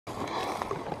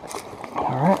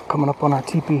Alright, coming up on our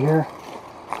teepee here.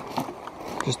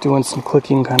 Just doing some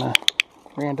clicking kind of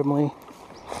randomly.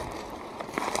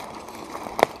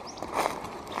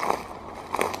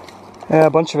 Yeah, a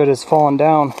bunch of it is falling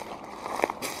down.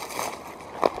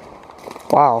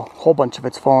 Wow, a whole bunch of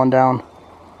it's falling down.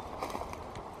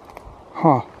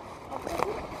 Huh.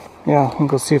 Yeah, I'm gonna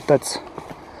go see if that's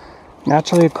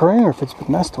naturally occurring or if it's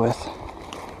been messed with.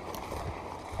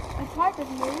 It's hard to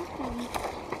move.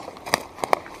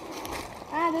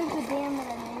 There's the dam that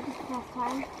I made last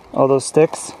time. Oh, those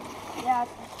sticks? Yeah,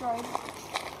 it's destroyed.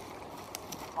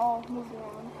 All moved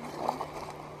around.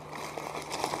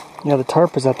 Yeah, the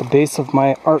tarp is at the base of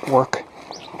my artwork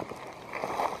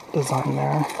design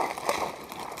there.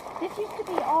 This used to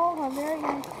be all a very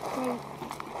nice place.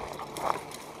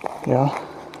 Yeah,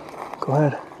 go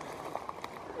ahead.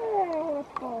 Let's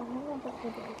go.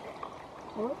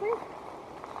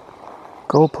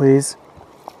 Go, please.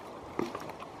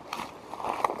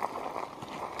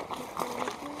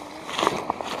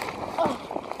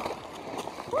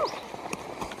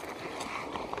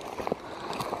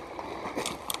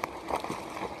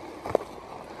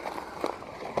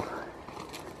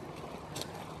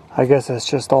 I guess it's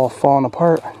just all falling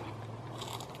apart.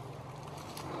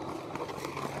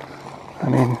 I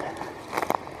mean,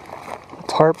 the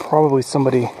tarp, probably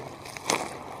somebody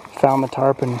found the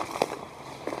tarp and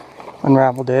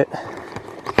unraveled it.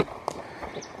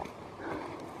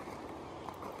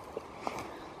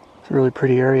 It's a really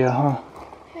pretty area, huh?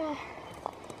 Yeah.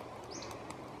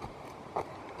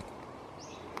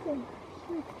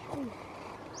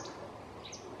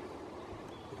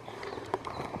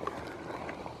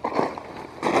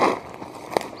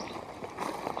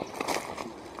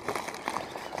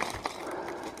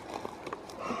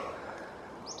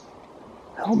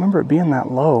 I don't remember it being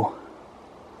that low.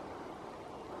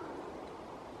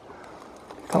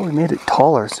 I thought we made it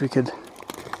taller so we could...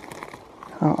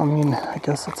 I mean, I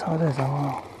guess that's how it is, I don't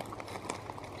know.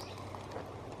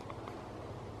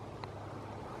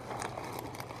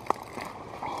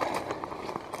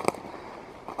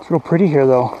 It's real pretty here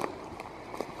though.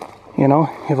 You know,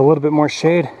 you have a little bit more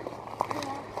shade.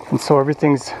 And so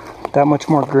everything's that much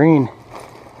more green.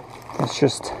 It's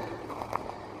just,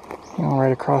 you know,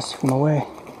 right across from the way.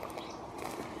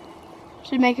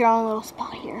 Should make your own little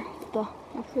spot here.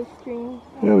 The stream.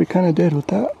 Yeah, we kind of did with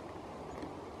that.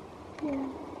 Yeah.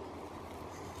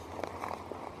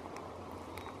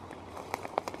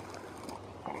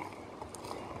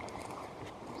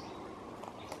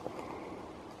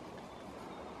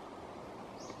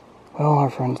 Well, our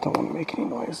friends don't want to make any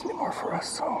noise anymore for us,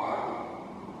 so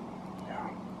yeah,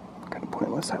 kind of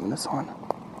pointless having this on.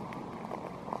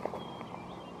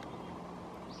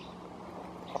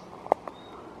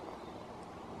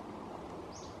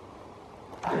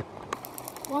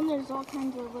 One, there's all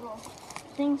kinds of little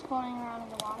things floating around in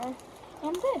the water.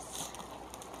 And this.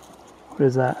 What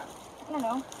is that? I don't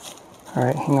know.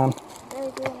 Alright, hang on.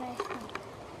 Very, very nice thing.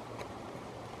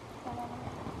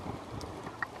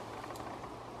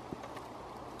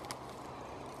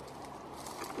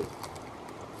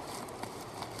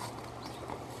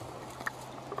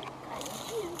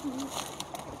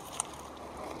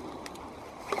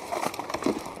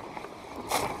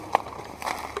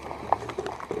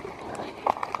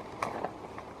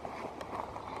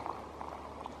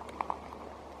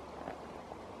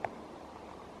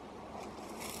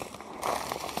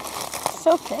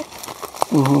 So thick.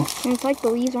 Mm-hmm. And it's like the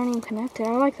leaves aren't even connected.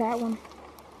 I like that one.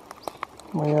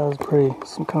 Well, yeah, it was pretty.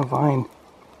 Some kind of vine.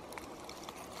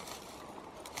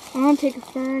 I want to take a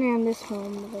fern and this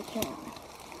home, but I can't.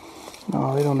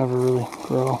 No, they don't ever really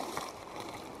grow.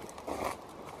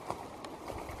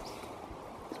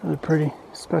 It's a really pretty,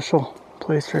 special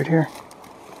place right here.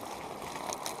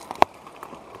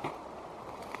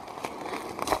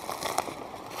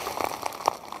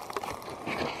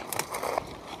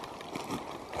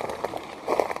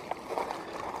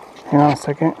 Hang on a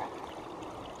second.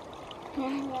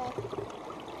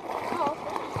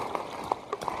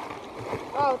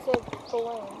 Oh, it's a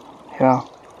balloon. Yeah.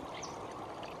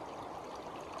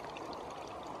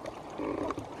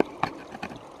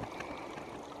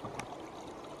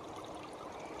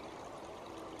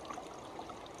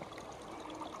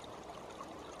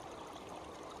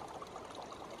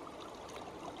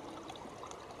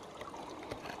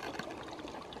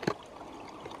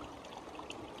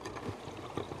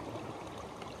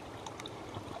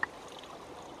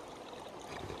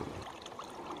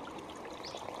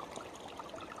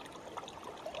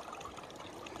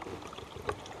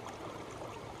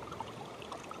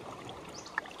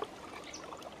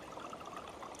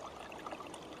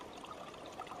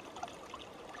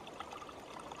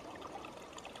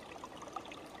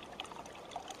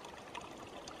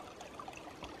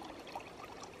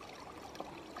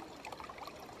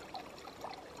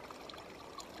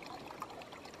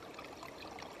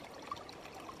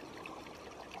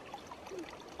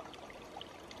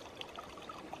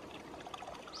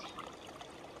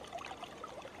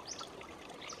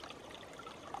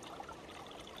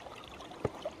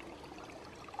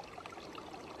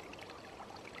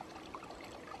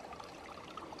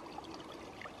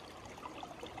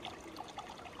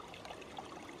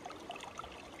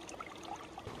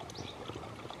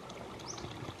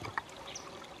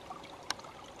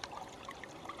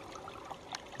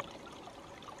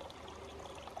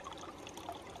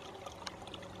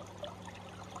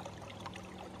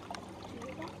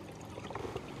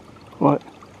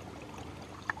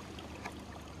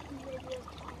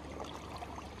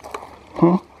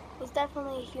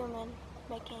 definitely a human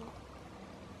making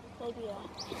maybe a,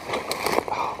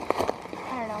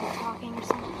 I don't know, talking or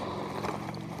something.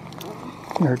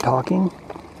 They're talking?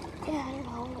 Yeah, I don't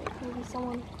know, like maybe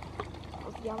someone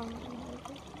was yelling at me.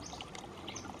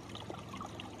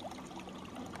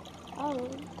 Oh,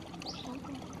 really?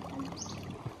 Something.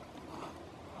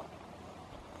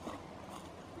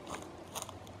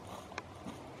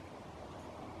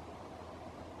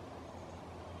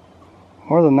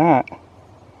 More than that.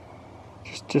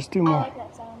 Just do I more. like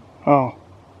that sound. Oh.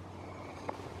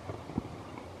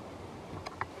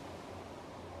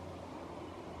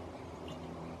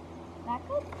 That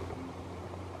good?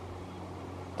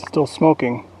 Still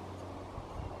smoking.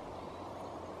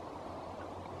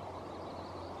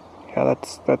 Yeah,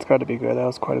 that's got to be good. That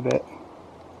was quite a bit.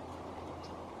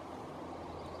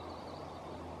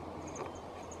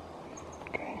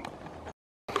 Okay.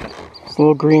 This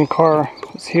little green car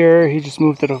is here. He just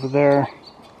moved it over there.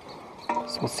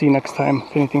 So we'll see next time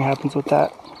if anything happens with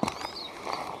that.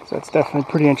 So it's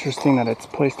definitely pretty interesting that it's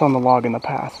placed on the log in the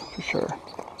path, for sure.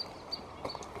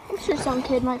 I'm sure some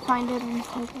kid might find it and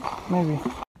take it. Maybe.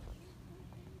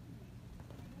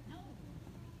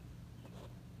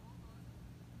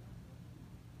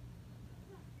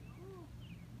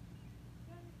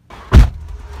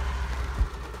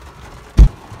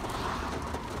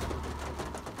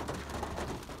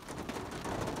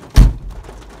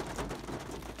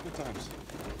 Good times.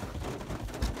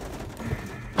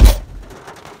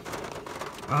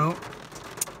 Well,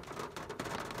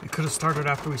 it could have started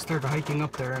after we started hiking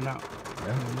up there, and now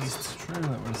Yeah, at least it's true.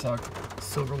 That would have sucked.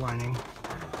 silver lining.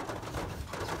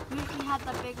 We usually had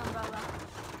the big umbrella.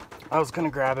 I was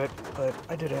gonna grab it, but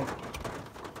I didn't.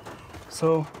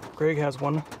 So Greg has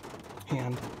one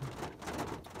hand.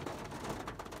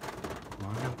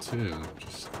 Well, I got two,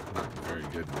 just not a very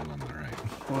good one on the right.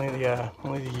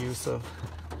 Only the use of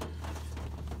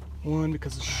one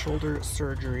because of shoulder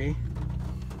surgery.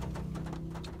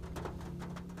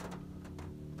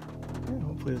 Yeah,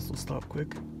 hopefully this will stop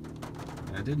quick.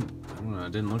 I don't know,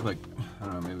 it didn't look like, I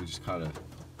don't know, maybe we just caught a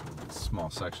small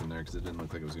section there because it didn't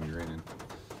look like it was going to be raining.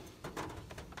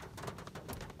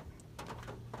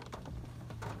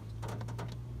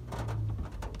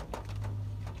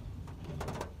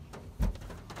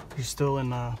 You're still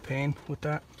in pain with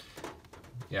that?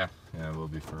 Yeah, it will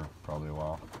be for probably a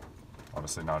while.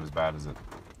 Obviously not as bad as it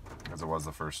was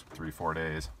the first 3-4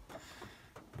 days.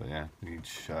 But yeah,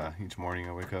 each morning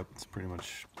I wake up, it's pretty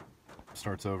much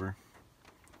starts over.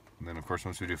 And then of course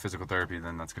once we do physical therapy,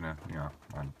 then that's gonna,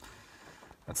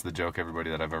 that's the joke everybody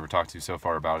that I've ever talked to so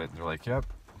far about it. They're like, yep.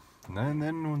 And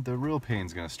then the real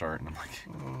pain's gonna start, and I'm like,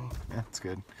 yeah, it's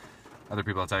good. Other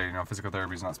people will tell you, physical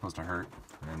therapy is not supposed to hurt,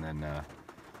 and then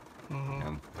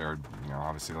there are,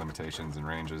 obviously limitations and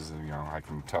ranges, and I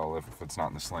can tell if it's not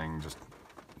in the sling, just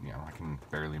I can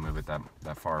barely move it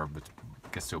that far, but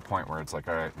it gets to a point where it's like,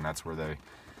 all right, and that's where they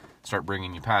start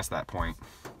bringing you past that point.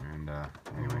 And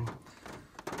anyway,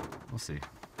 we'll see.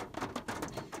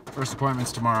 First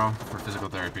appointment's tomorrow for physical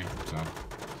therapy, so.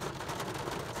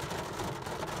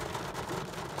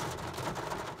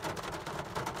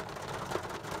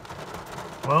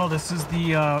 Well, this is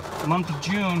the month of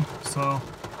June, so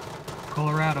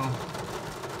Colorado.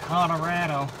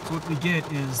 So what we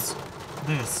get is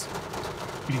this.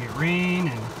 We get rain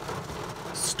and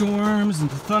storms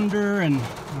and thunder and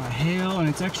hail, and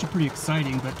it's actually pretty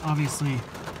exciting, but obviously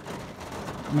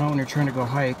not when you're trying to go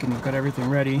hike and you've got everything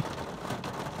ready.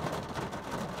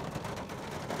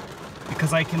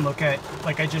 Because I can look at,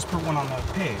 like I just put one on the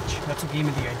page, that's what gave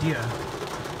me the idea.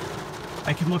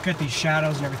 I can look at these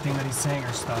shadows and everything that he's saying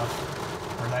are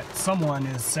stuff, or that someone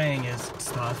is saying is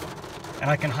stuff, and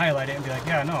I can highlight it and be like,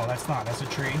 yeah, no, that's not, that's a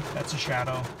tree, that's a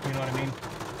shadow, you know what I mean?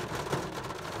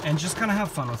 And just kind of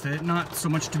have fun with it, not so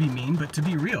much to be mean, but to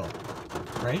be real,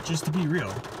 right? Just to be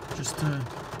real, just to...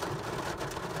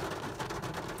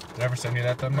 Did I ever send you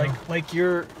that thumbnail? Like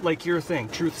your thing,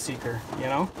 truth seeker, you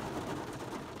know?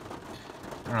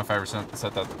 I don't know if I ever set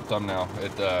that thumbnail.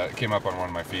 It came up on one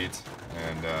of my feeds,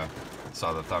 and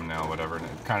saw the thumbnail, whatever, and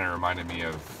it kind of reminded me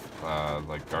of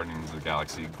like Guardians of the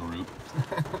Galaxy group.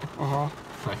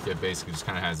 Like it basically just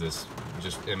kind of has this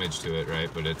just image to it, right?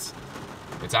 But it's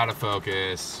out of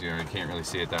focus. You can't really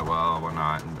see it that well,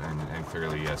 whatnot, and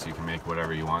clearly, yes, you can make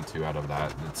whatever you want to out of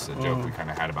that. It's a joke we kind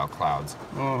of had about clouds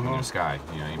in the sky.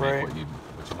 You make what you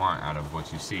want out of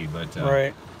what you see. But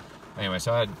anyway,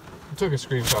 so I took a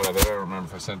screenshot of it. I don't remember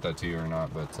if I sent that to you or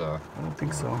not, but I don't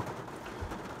think so.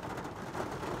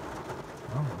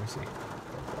 Oh, let me see.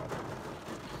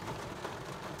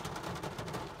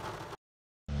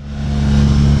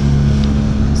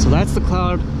 So that's the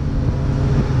cloud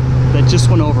that just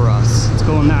went over us. It's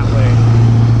going that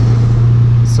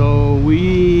way. So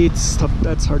it's tough,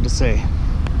 that's hard to say.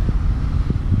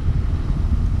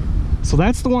 So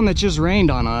that's the one that just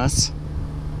rained on us.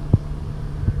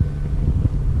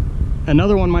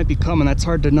 Another one might be coming, that's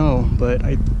hard to know, but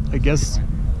I guess,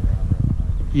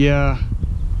 yeah.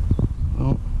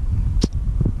 Well,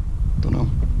 don't know.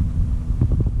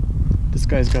 This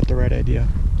guy's got the right idea.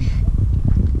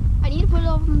 I need to put it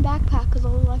over my backpack because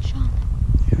I'll look like Sean.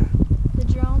 Yeah. The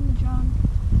drone,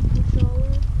 the controller,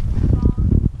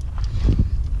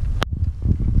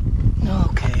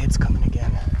 Okay, it's coming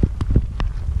again.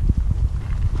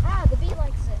 Ah, the bee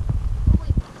likes it. Oh wait,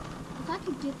 if I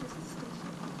could get this station.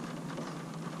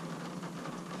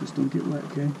 Just don't get wet,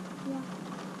 okay? Yeah.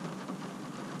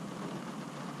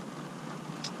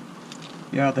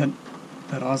 Yeah, that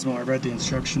Osmo, I read the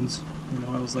instructions. You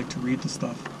know, I always like to read the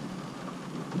stuff.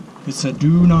 It said,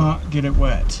 do not get it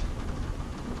wet.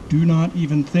 Do not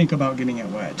even think about getting it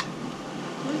wet.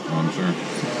 Oh, I'm sure.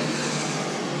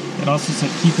 It also said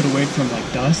keep it away from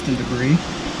like dust and debris.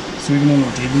 So even when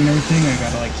we're digging and everything, I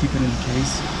gotta like keep it in the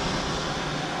case.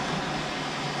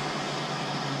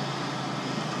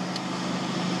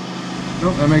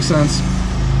 Nope, that makes sense.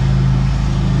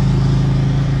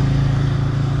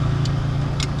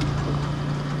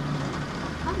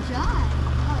 I'm dry.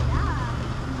 Oh yeah.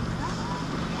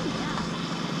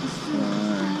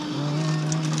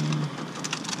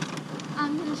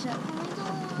 I'm gonna shut my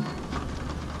door.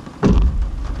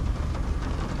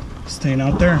 Staying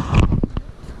out there.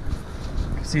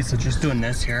 See, so just doing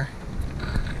this here.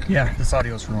 Yeah, this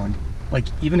audio's ruined. Like,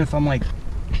 even if I'm like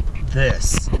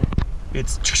this,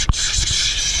 it's...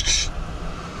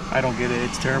 I don't get it,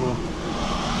 it's terrible.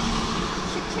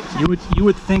 You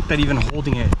would think that even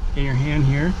holding it in your hand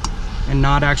here and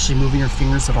not actually moving your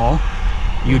fingers at all,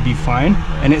 you would be fine,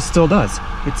 and it still does.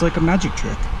 It's like a magic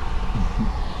trick.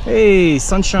 Hey,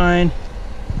 sunshine.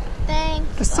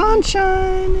 Thanks. The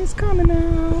sunshine is coming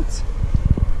out.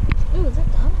 Ooh, is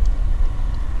that gum?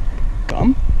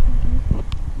 Gum?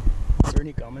 Is there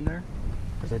any gum in there?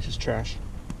 Or is that just trash?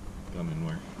 Gum in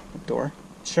where? The door?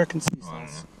 Check and see. Oh, I don't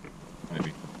know.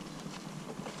 Maybe.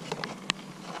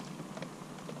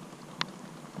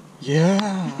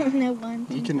 Yeah. No one.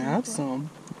 You can have some.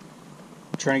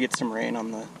 I'm trying to get some rain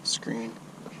on the screen.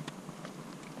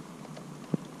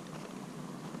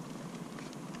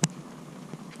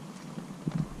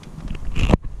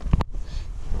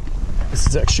 This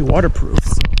is actually waterproof,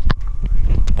 so.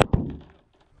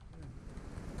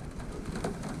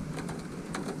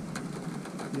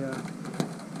 Yeah,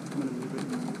 I'm gonna move it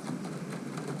and move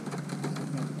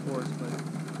some. Not the force, but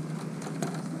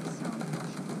it's nice sound.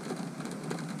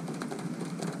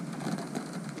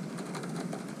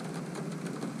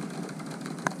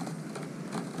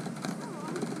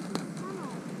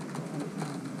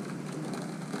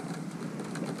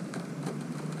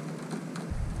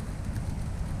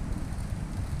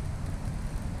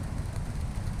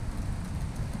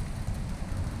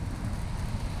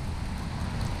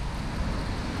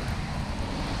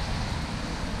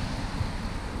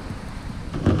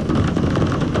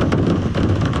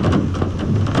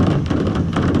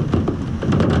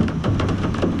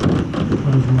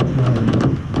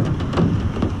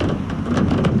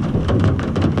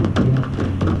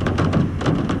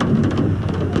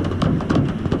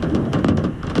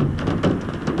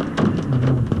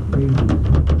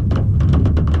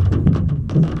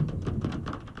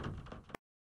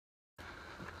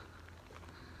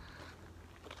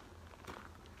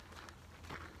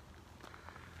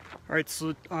 All right,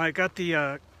 so I got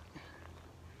the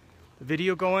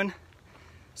video going.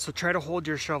 So try to hold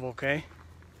your shovel, okay?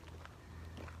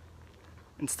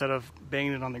 Instead of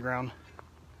banging it on the ground.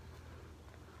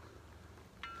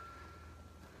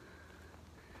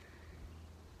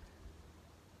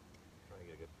 Trying to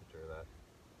get a good picture of that.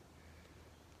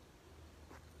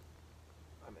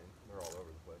 I mean, they're all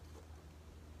over the place.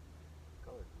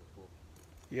 Colors are cool.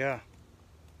 Yeah.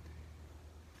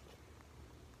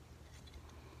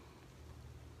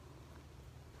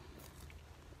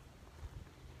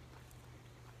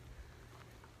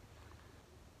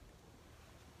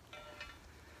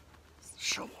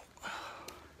 Shovel.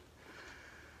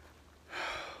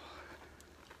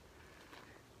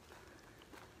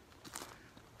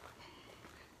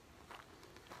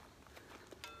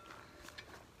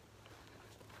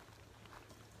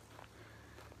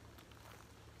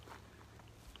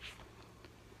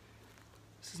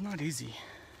 This is not easy.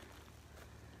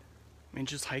 I mean,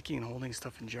 just hiking and holding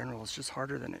stuff in general is just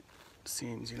harder than it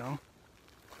seems, you know?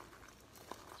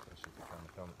 Especially if you're trying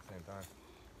to film at the same time.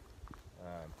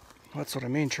 That's what I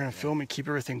mean, trying to film and keep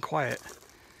everything quiet.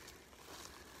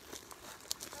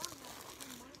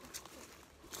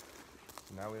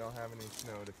 now we don't have any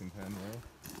snow to contend with.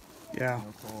 Yeah.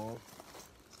 No cold.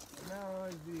 And now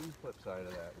is the flip side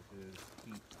of that, which is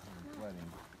heat and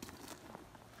sweating.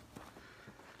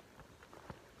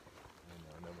 I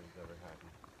know nobody's ever happy.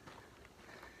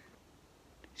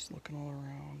 Just looking all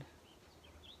around.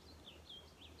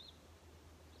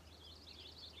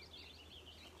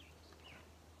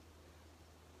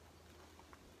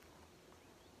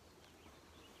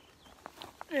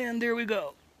 And there we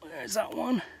go. There's that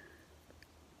one.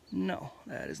 No,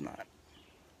 that is not.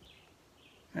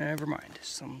 Never mind.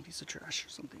 Some piece of trash or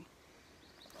something.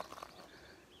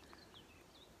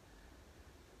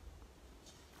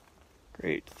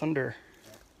 Great thunder.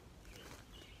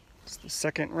 It's the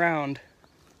second round.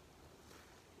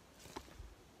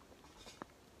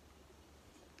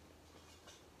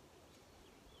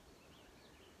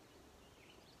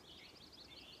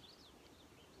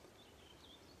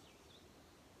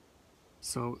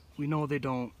 So we know they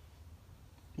don't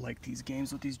like these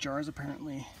games with these jars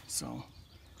apparently, so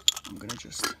I'm gonna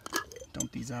just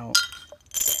dump these out.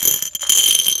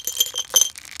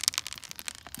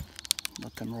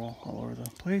 Let them roll all over the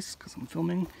place because I'm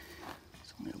filming.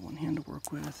 So I only have one hand to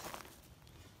work with.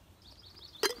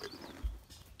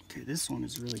 Okay, this one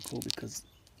is really cool because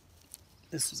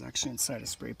this was actually inside a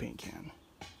spray paint can.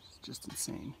 It's just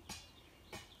insane.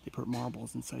 They put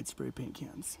marbles inside spray paint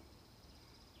cans.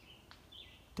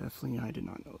 Definitely, I did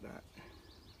not know that.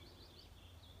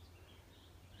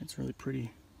 It's really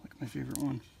pretty, like my favorite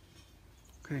one.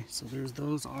 Okay, so there's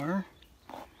those are.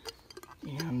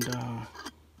 And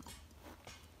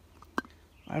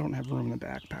I don't have room in the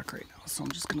backpack right now, so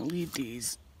I'm just gonna leave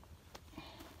these.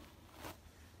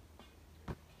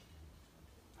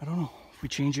 I don't know. If we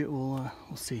change it, we'll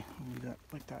see. We'll leave that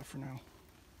like that for now.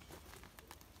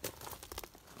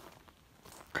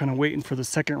 Kind of waiting for the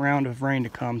second round of rain to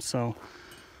come, so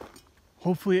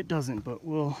hopefully it doesn't, but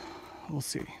we'll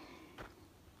see.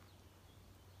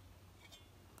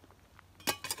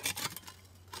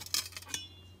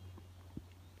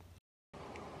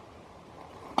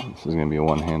 This is going to be a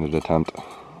one-handed attempt.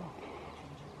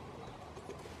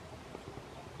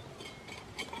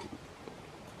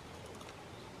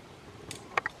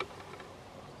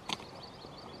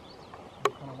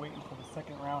 I'm kind of waiting for the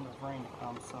second round of rain to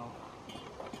come, so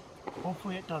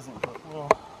hopefully it doesn't, but we'll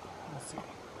see.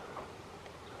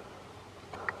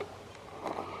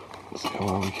 Let's see how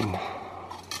well we can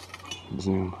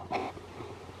zoom.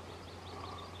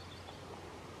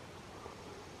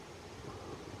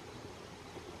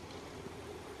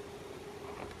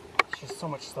 It's just so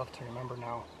much stuff to remember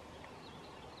now.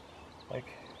 Like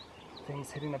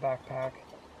things hitting the backpack,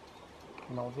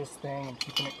 you know, this thing and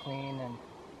keeping it clean and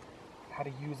how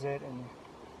to use it and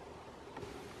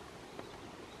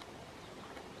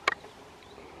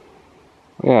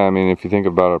Yeah, I mean, if you think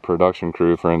about a production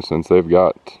crew, for instance, they've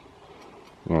got,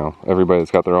 you know, everybody's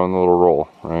got their own little role,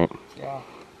 right? yeah.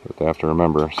 That they have to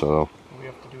remember, so We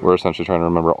have to do we're essentially trying to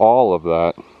remember all of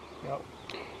that. Yep.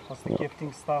 Plus the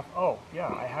gifting stuff. Oh, yeah,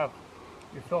 I have.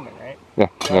 You're filming, right? Yeah,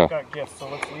 Yeah, yeah. I've got gifts, so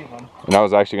let's leave them. And I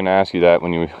was actually going to ask you that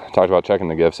when you talked about checking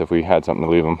the gifts, if we had something to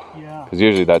leave them. Yeah. Because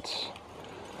usually that's,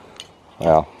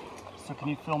 well. So can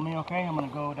you film me okay? I'm going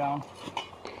to go down.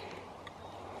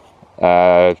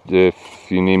 If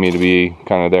you need me to be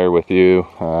kind of there with you,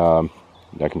 I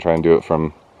can try and do it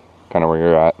from kind of where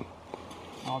you're at.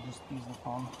 I'll just use the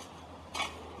phone.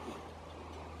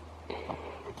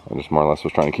 I just more or less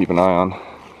was trying to keep an eye on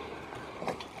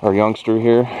our youngster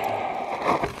here.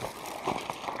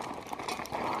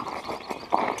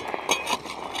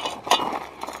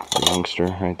 Our youngster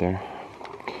right there.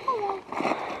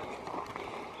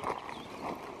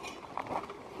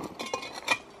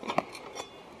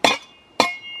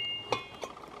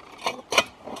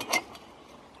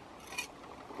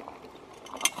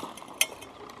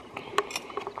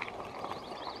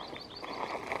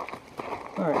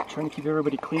 Alright, trying to keep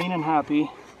everybody clean and happy.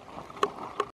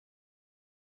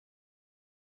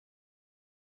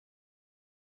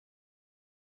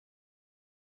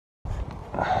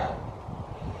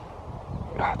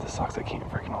 God, this sucks. I can't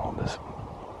freaking hold this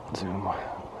zoom my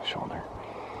shoulder.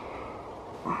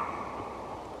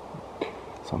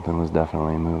 Something was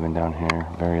definitely moving down here,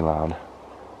 very loud.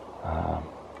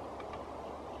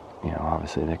 You know,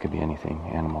 obviously there could be anything,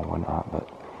 animal, whatnot, but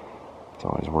it's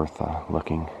always worth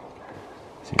looking,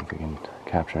 see if we can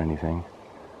capture anything.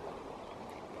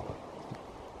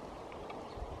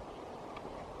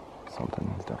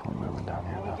 Something is definitely moving down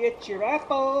here, though. Get your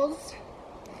apples.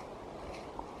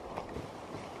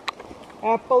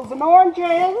 Apples and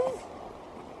oranges.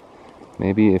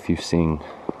 Maybe if you sing.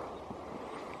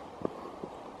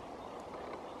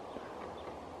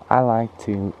 I like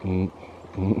to eat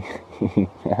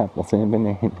Apples and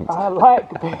bananas. I like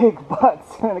big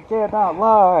butts, and I cannot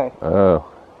lie. Oh.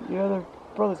 The other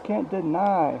brothers can't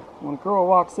deny. When a girl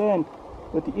walks in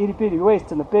with the itty bitty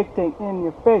waist and the big thing in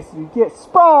your face, you get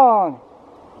sprung.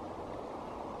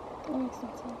 That makes no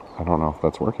sense. I don't know if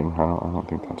that's working. I don't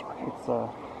think that's working.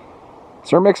 It's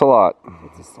Sir Mix-a-Lot.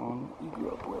 a song you grew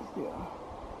up with, yeah.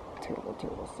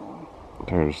 Terrible song.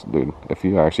 Dude, if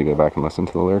you actually go back and listen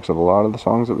to the lyrics of a lot of the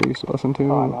songs that we used to listen to,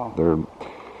 Oh, I know. they're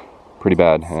pretty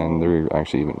bad, and they're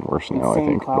actually even worse now, I Insane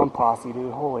think. Clown But Posse,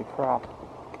 dude. Holy crap.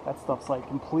 That stuff's like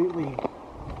completely.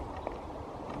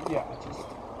 Yeah, just.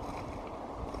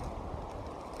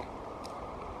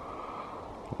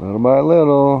 little by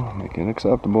little, make it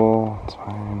acceptable. It's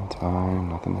fine,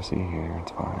 nothing to see here,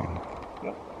 it's fine.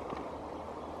 Yep.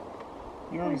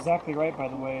 You're exactly right, by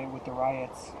the way, with the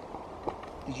riots.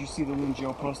 Did you see the one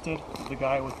Joe posted? The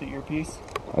guy with the earpiece?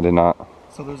 I did not.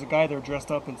 So there's a guy there dressed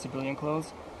up in civilian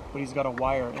clothes, but he's got a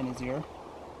wire in his ear.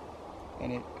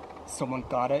 And someone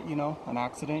got it, you know, an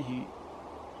accident.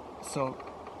 So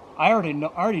I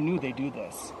already knew they do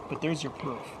this, but there's your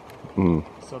proof. Mm.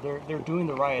 So they're doing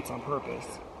the riots on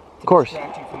purpose. Of course.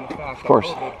 Distract you from the fact that course.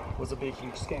 COVID was a big,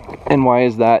 huge scam. And why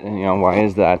is that,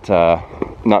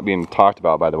 not being talked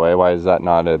about, by the way? Why is that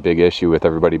not a big issue with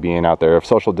everybody being out there? If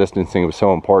social distancing was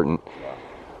so important,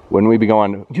 wouldn't we be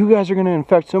going, you guys are going to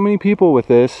infect so many people with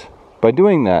this by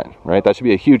doing that, right? That should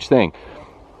be a huge thing.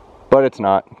 But it's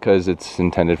not, because it's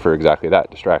intended for exactly that,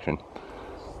 distraction.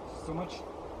 So much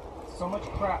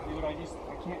crap, dude. I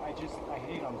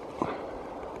hate them.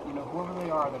 You know, whoever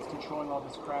they are that's controlling all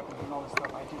this crap and doing all this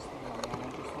stuff, I just hate them, man. I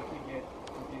just hope they get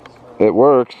what they deserve. It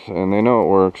works, and they know it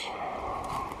works.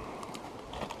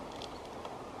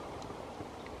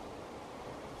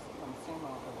 I'm the same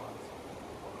off I was.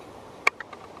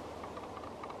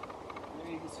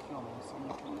 Maybe he's filming, so I'm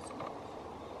not doing this well.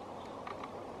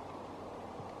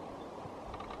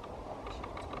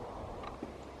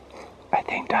 I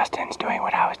think Dustin's doing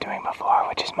what I was doing before,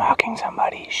 which is mocking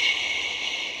somebody.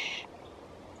 Shh.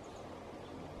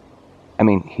 I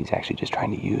mean, he's actually just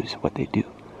trying to use what they do.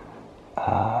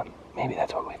 Maybe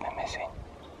that's what we've been missing.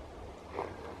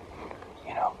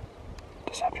 You know,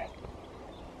 deception.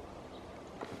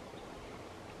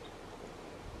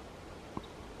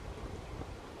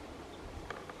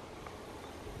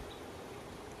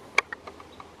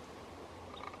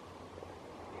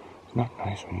 It's not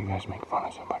nice when you guys make fun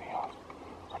of somebody else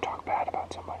or talk bad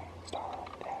about somebody.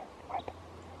 Stop. Dad, what?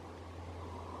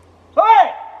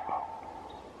 Hey!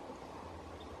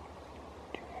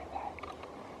 Did you hear that?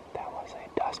 That was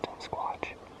a Dustin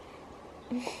squatch.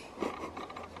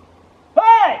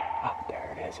 Hey! Oh,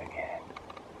 there it is again.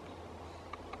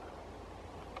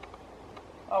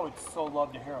 I would so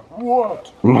love to hear him.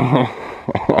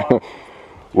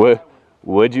 What?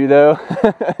 Would you though? We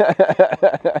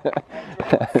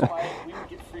would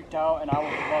get freaked out, and I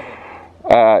would love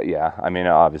it. Yeah. I mean,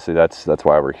 obviously that's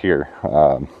why we're here.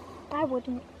 I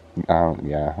wouldn't.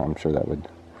 Yeah, I'm sure that would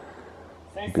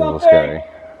Say be a little something. scary.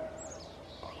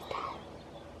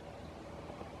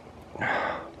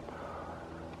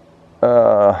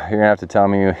 You're gonna have to tell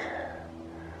me.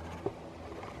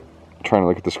 Trying to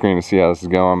look at the screen to see how this is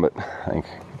going, but I think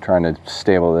trying to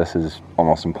stable this is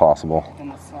almost impossible. In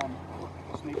the sun.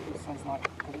 Just make sure the sun's not,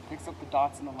 because it picks up the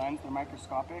dots in the lens. They're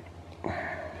microscopic.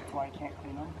 That's why I can't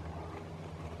clean them.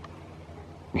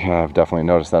 Yeah, I've definitely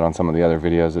noticed that on some of the other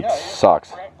videos. It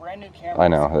sucks. Brand new cameras. I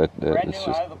know. Brand It's new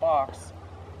just. out of the box.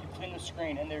 You clean the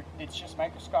screen, and it's just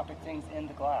microscopic things in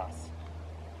the glass.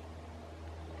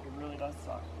 It really does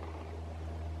suck.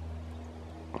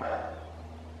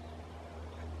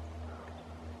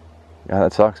 Yeah,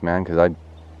 that sucks, man, because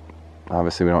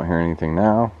obviously we don't hear anything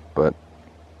now, but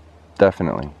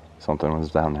definitely something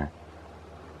was down there.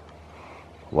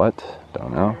 What?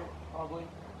 Don't know. Probably.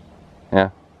 Yeah.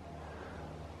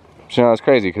 So, you know, that's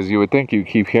crazy, because you would think you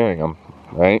keep hearing them,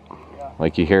 right? Yeah.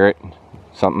 Like you hear it,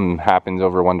 something happens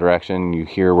over one direction, you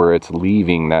hear where it's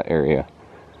leaving that area.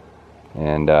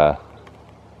 And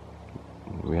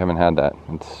we haven't had that.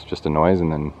 It's just a noise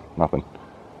and then nothing.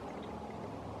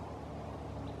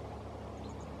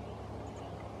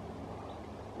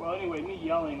 Well, anyway, me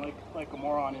yelling like a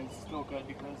moron is still good,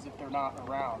 because if they're not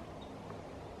around,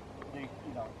 they,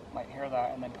 you know, might hear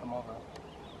that and then come over.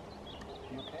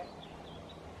 You okay?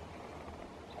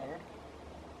 Tired?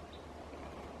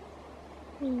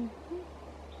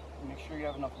 Make sure you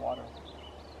have enough water.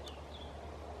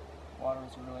 Water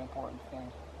is a really important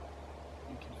thing.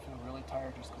 You can feel really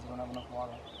tired just because you don't have enough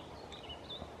water.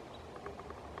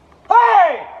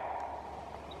 Hey!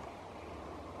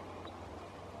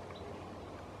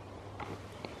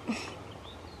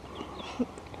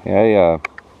 Yeah,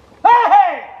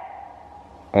 Hey!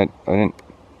 I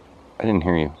didn't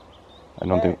hear you. I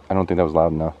don't think that was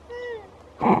loud enough.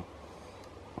 They're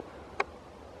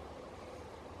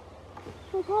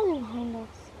probably behind us.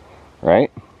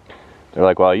 Right? They're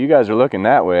like, well, you guys are looking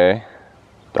that way.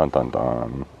 Dun dun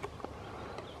dun.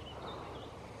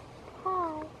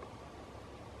 Hi.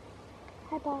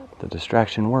 Hi, Bob. The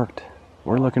distraction worked.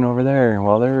 We're looking over there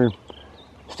while they're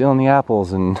stealing the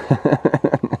apples and Hey,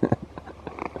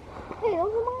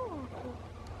 those are my apples.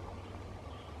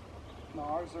 No,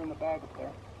 ours are in the bag up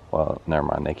there. well, never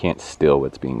mind. They can't steal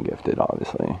what's being gifted,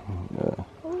 obviously.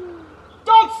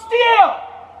 Don't steal!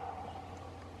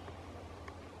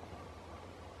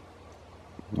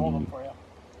 Told them for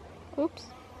you. Oops.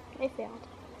 They failed.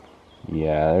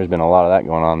 Yeah, there's been a lot of that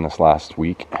going on this last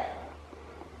week.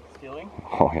 Stealing?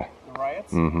 Oh yeah. The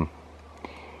riots? Mm-hmm.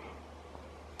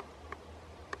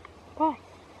 Why?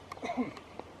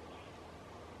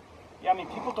 Yeah, I mean,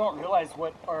 people don't realize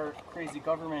what our crazy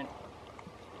government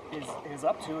is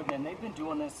up to, and then they've been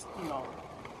doing this, you know,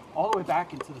 all the way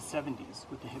back into the 70s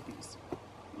with the hippies.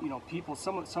 You know,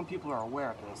 some people are aware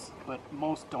of this, but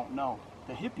most don't know.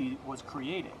 The hippie was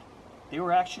created. They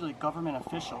were actually government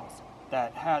officials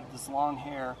that had this long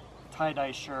hair,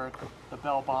 tie-dye shirt, the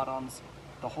bell bottoms,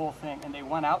 the whole thing, and they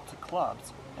went out to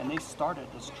clubs and they started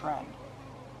this trend.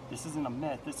 This isn't a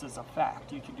myth, this is a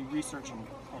fact. You can do research and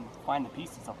find the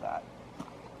pieces of that.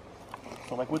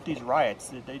 So like with these riots,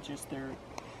 they're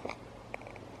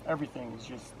everything is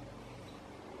just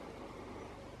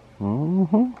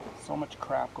so much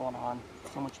crap going on,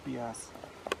 so much BS.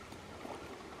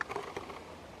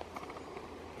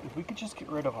 If we could just get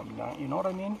rid of them, you know what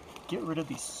I mean? Get rid of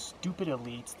these stupid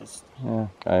elites. Yeah,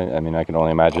 I mean, I can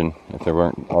only imagine if there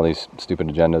weren't all these stupid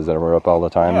agendas that were up all the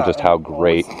time, Yeah, just how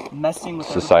great messing with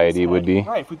society would be.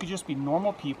 Right, if we could just be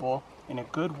normal people in a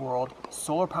good world,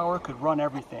 solar power could run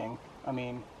everything. I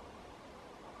mean,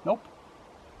 nope.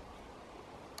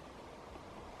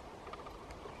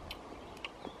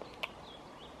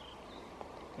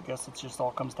 I guess it just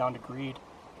all comes down to greed.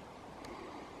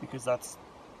 Because that's,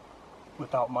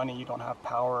 without money, you don't have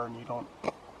power and you don't,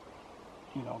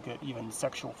 you know, get even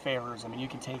sexual favors. I mean, you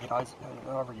can take it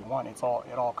however you want. It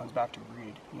all comes back to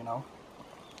greed, you know?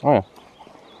 Oh yeah.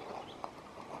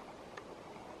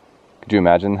 Could you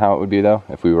imagine how it would be though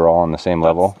if we were all on the same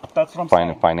level? That's what I'm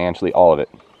saying. Financially, all of it,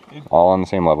 all on the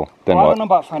same level. Then well, what? I don't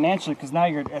know about financially because now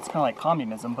it's kind of like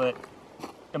communism, but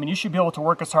I mean, you should be able to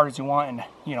work as hard as you want and,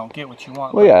 you know, get what you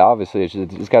want. Well, yeah, obviously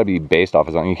it's got to be based off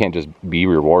of something. You can't just be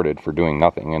rewarded for doing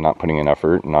nothing and not putting in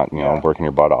effort and not, you know, working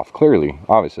your butt off. Clearly,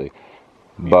 obviously.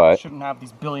 But we shouldn't have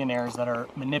these billionaires that are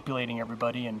manipulating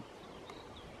everybody and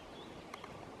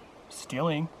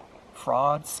stealing,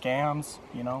 fraud, scams,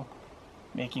 you know,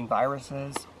 making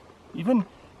viruses. Even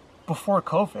before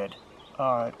COVID,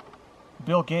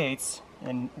 Bill Gates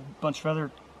and a bunch of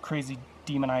other crazy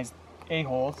demonized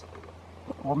a-holes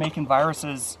were making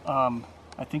viruses,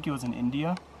 I think it was in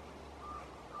India,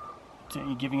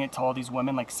 giving it to all these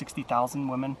women, like 60,000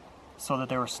 women, so that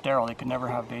they were sterile, they could never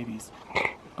have babies.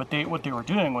 But what they were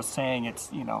doing was saying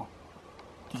it's, you know,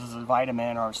 this is a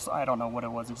vitamin, or I don't know what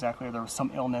it was exactly, or there was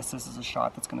some illness, this is a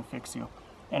shot that's going to fix you.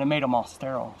 And it made them all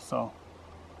sterile, so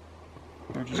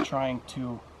they're just trying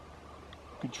to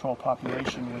control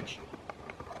population, which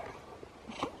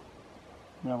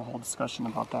we have a whole discussion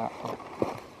about that.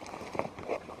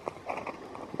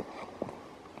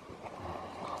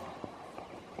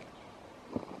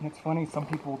 And it's funny, some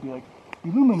people will be like,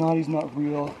 Illuminati's not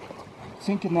real,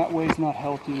 thinking that way is not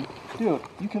healthy. Dude,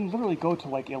 you can literally go to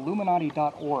like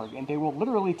Illuminati.org and they will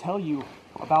literally tell you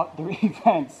about their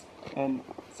events and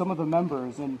some of the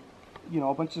members and, you know,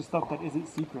 a bunch of stuff that isn't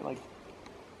secret. Like,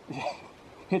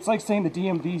 it's like saying the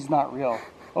DMV's not real.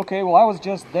 Okay, well I was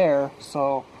just there,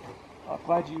 so I'm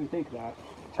glad you think that.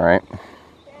 all right.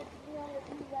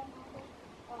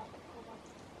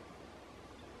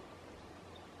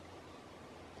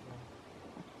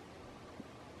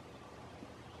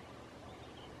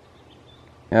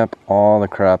 Yep, all the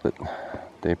crap that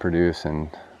they produce and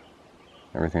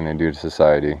everything they do to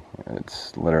society,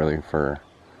 it's literally for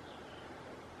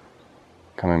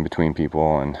coming between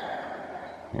people. And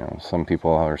you know, some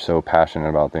people are so passionate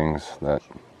about things that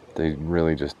they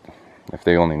really just, if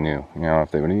they only knew, you know,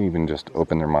 if they would even just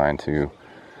open their mind to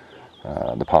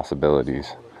the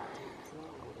possibilities,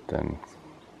 then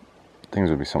things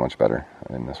would be so much better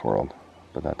in this world.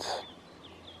 But that's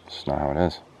just not how it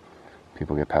is.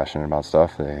 People get passionate about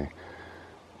stuff, they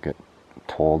get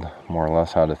told more or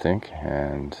less how to think,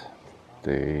 and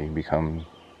they become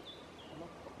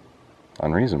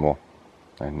unreasonable.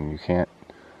 And you can't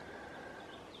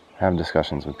have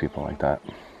discussions with people like that.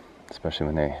 especially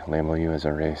when they label you as a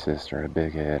racist or a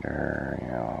bigot or, you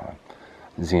know,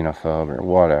 xenophobe or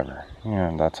whatever. You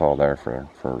know, that's all there for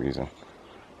a reason.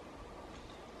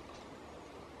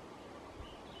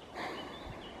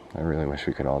 I really wish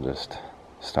we could all just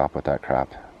stop with that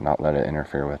crap, not let it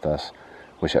interfere with us.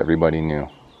 Wish everybody knew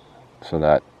so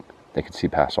that they could see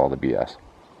past all the BS.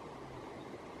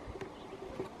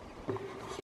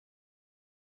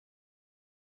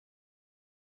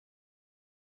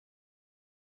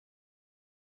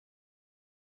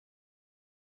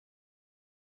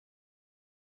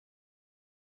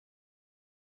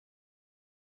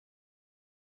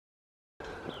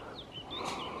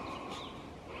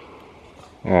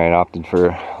 Alright, opted for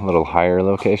a little higher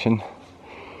location.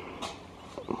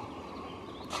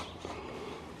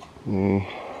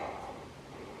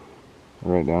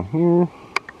 Right down here.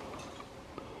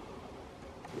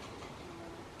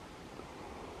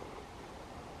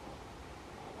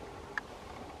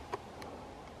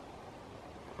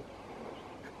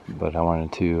 But I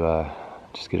wanted to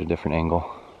just get a different angle,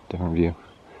 different view.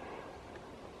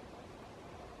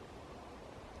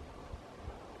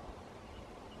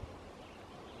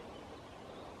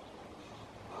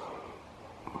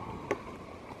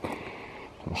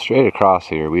 And straight across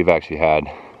here, we've actually had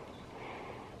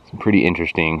some pretty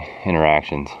interesting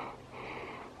interactions.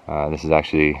 This is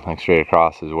actually, like, straight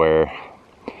across is where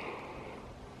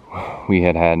we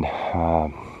had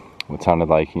what sounded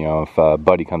like, you know, if a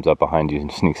buddy comes up behind you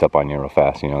and sneaks up on you real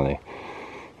fast, you know,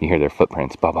 you hear their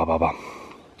footprints, ba ba ba ba,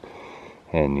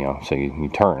 and, you know, so you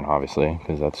turn, obviously,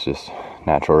 because that's just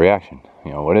natural reaction.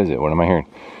 You know, what is it? What am I hearing?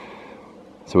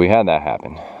 So we had that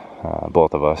happen,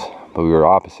 both of us, but we were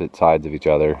opposite sides of each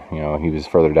other. You know, he was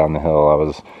further down the hill, I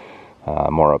was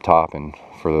more up top and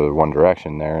further one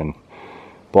direction there, and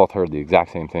both heard the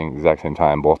exact same thing, exact same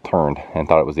time. Both turned and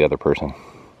thought it was the other person.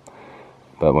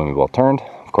 But when we both turned,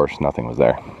 of course, nothing was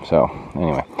there. So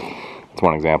anyway, that's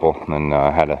one example. And then I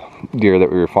had a deer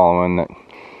that we were following that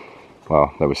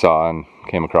we saw and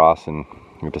came across, and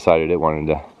we decided it wanted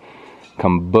to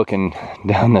come booking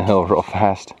down the hill real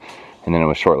fast. And then it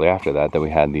was shortly after that we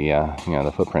had the you know,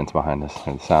 the footprints behind us,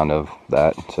 and the sound of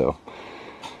that. So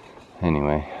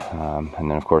anyway, and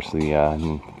then of course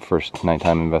the first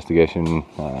nighttime investigation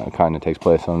kind of takes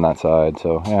place on that side.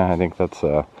 So yeah, I think that's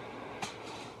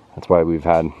why we've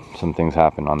had some things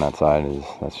happen on that side.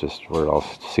 That's just where it all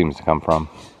seems to come from.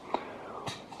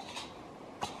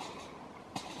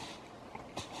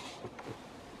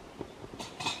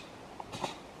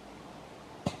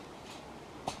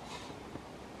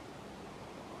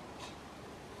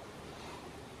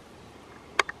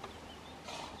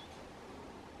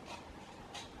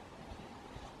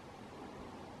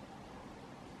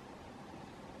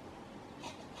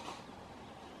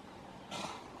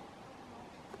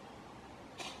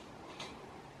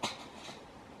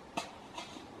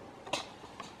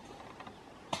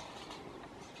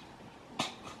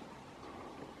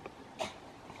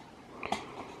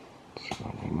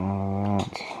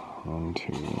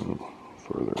 Into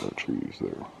further trees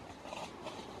there.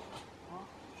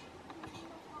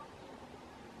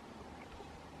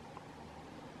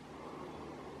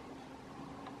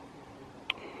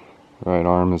 Right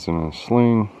arm is in a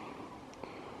sling,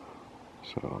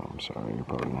 so I'm sorry, you're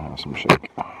probably gonna have some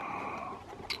shake. I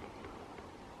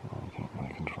can't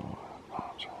really control it. Oh,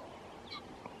 I'm sorry.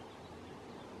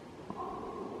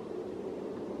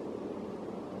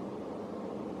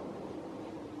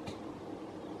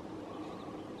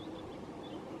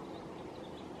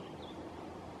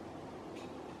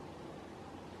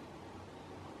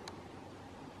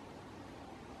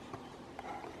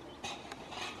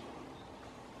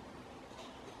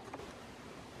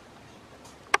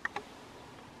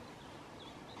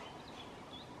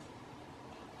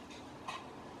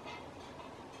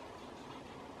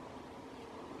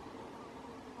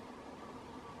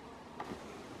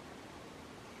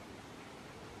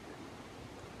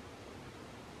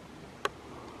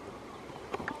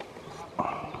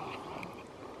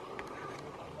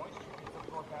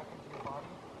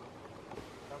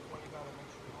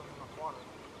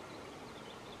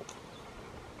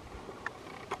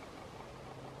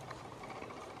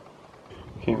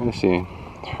 Can't really see.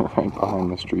 They're right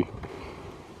behind this tree.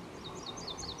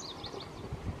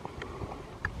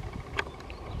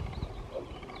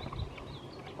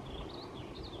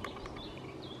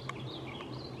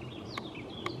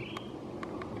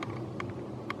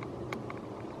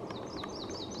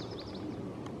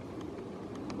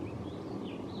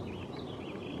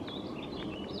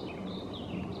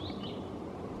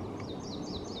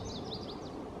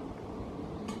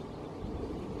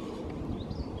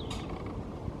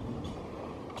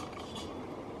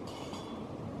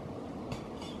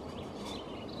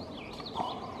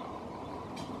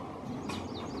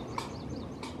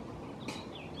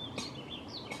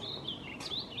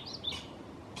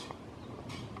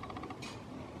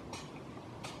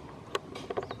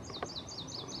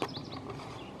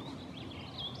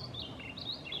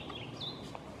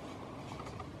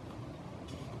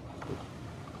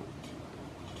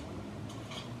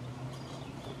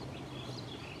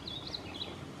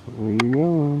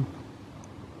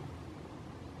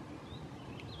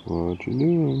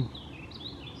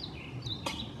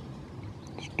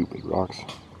 Stupid rocks.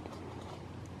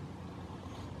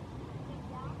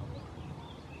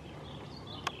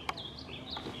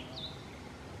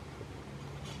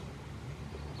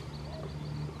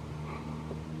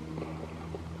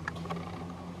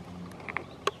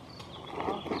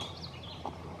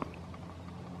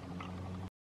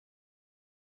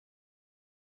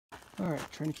 All right,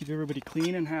 trying to keep everybody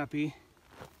clean and happy.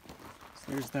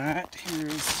 So there's that.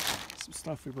 Here's some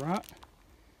stuff we brought.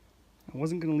 I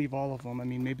wasn't gonna leave all of them. I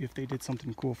mean, maybe if they did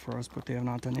something cool for us, but they have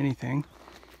not done anything.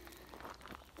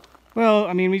 Well,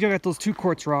 I mean, we got those 2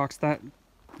 quartz rocks. That,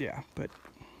 yeah, but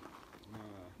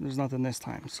there's nothing this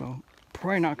time. So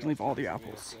probably not gonna leave all the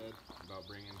apples. About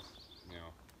bringing,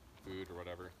 food or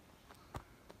whatever.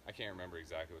 I can't remember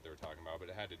exactly what they were talking about, but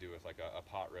it had to do with like a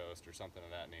pot roast or something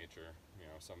of that nature.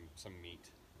 Some meat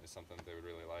is something that they would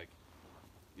really like.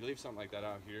 You leave something like that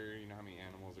out here, you know how many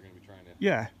animals are going to be trying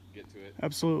to get to it?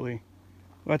 Absolutely.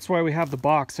 That's why we have the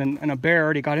box, and a bear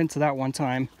already got into that one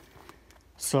time.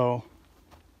 So,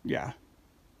 yeah.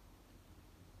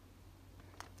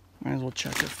 Might as well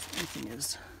check if anything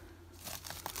is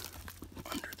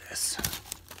under this.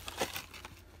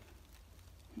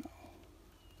 No.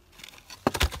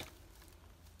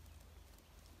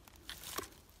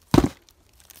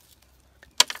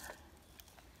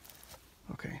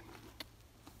 Okay.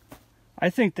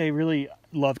 I think they really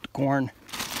loved corn.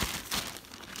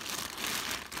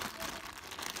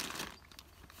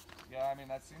 Yeah, I mean,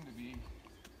 that seemed to be,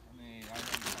 I know you kind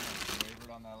of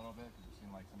wavered on that a little bit, because it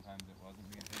seemed like sometimes it wasn't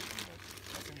being taken, but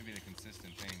that seemed to be the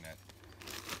consistent thing that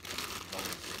was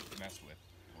always messed with,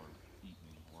 or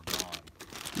eaten, or gone.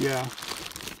 Yeah.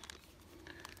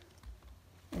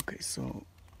 Okay, so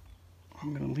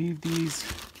I'm gonna leave these,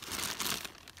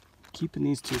 keeping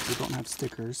these 2 because they don't have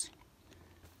stickers.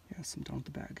 Yeah, some down at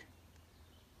the bag.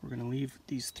 We're gonna leave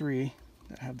these 3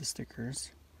 that have the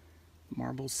stickers.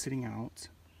 Marbles sitting out.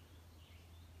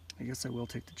 I guess I will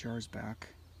take the jars back,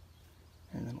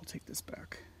 and then we'll take this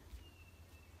back.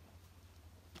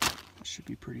 That should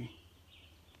be pretty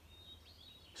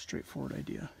straightforward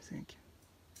idea, I think.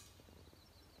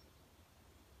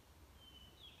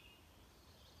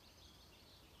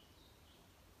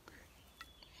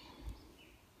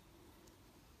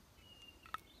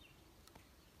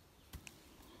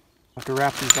 I have to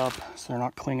wrap these up so they're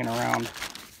not clinging around.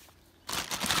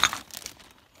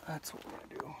 That's what we're gonna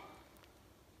do.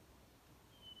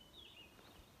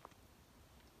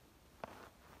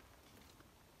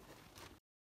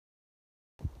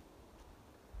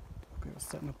 Okay, I was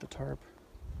setting up the tarp.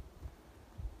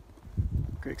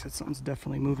 Greg said something's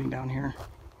definitely moving down here.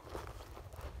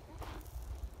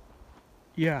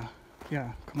 Yeah,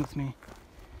 come with me.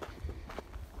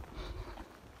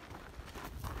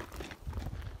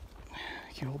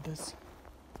 Can you hold this?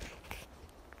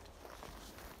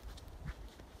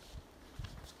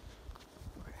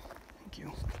 Okay, thank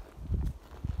you.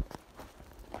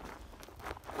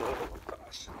 Oh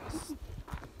gosh.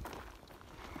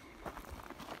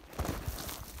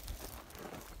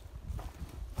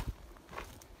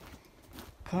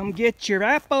 Come get your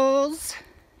apples.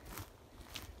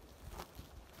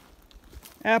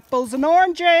 Apples and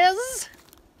oranges.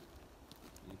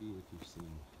 Maybe what you've seen.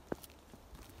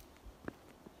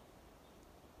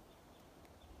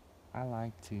 I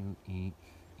like to eat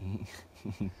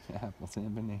apples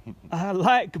and bananas. I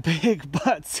like big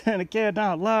butts and I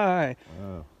cannot lie.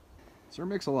 Oh. Sir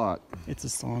Mix-a-Lot. It's a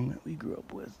song that we grew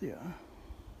up with, yeah.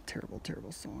 Terrible,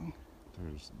 terrible song.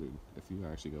 Dude, if you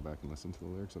actually go back and listen to the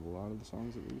lyrics of a lot of the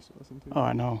songs that we used to listen to, Oh,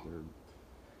 I know. they're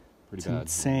pretty It's bad.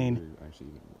 insane.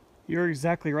 You're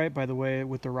exactly right, by the way,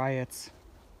 with the riots.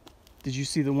 Did you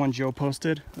see the one Joe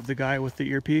posted of the guy with the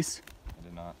earpiece? I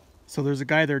did not. So there's a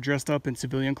guy there dressed up in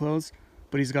civilian clothes,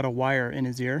 but he's got a wire in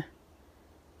his ear.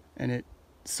 And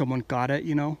someone got it,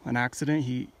 an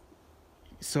accident.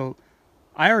 So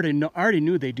I already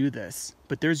knew they do this,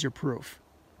 but there's your proof.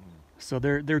 So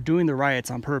they're doing the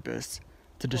riots on purpose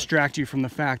to distract you from the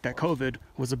fact that COVID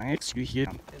was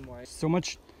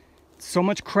so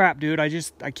much crap, dude. I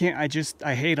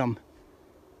hate them.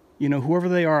 Whoever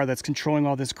they are that's controlling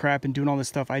all this crap and doing all this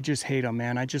stuff, I just hate them,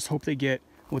 man. I just hope they get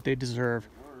what they deserve.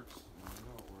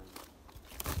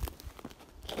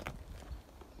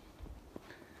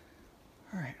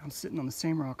 All right, I'm sitting on the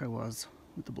same rock I was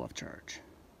with the bluff charge.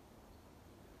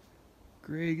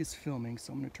 Greg is filming,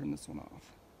 so I'm gonna turn this one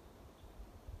off.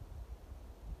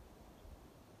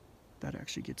 That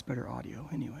actually gets better audio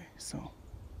anyway, so.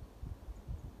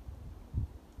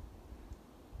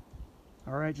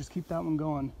 All right, just keep that one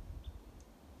going.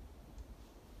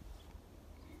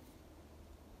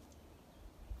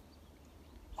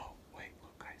 Oh, wait,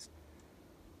 look guys.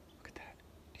 Look at that.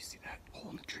 Do you see that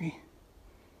hole in the tree?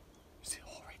 You see the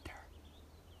hole right there?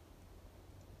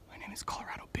 My name is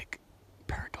Colorado Big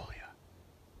Pareidolia.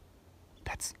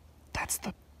 That's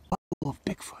the bubble of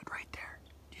Bigfoot right there.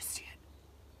 Do you see it?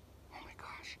 Oh my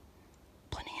gosh.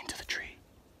 Blending into the tree.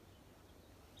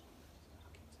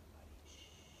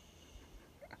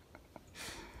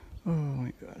 Oh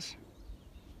my gosh.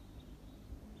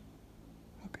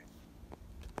 Okay.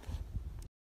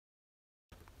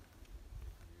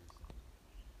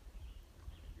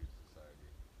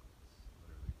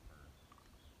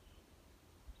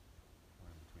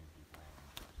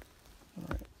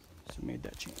 Alright, so we made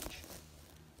that change.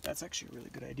 That's actually a really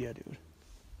good idea, dude.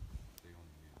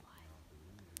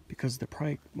 Because they're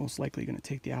probably most likely going to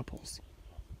take the apples.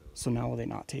 So now will they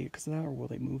not take it because of that, or will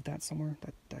they move that somewhere?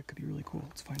 That could be really cool.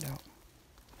 Let's find out.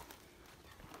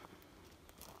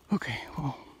 Okay,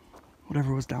 well,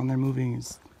 whatever was down there moving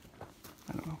is,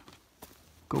 I don't know.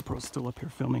 GoPro's still up here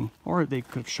filming. Or they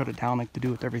could have shut it down like they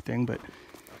do with everything, but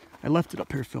I left it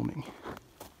up here filming.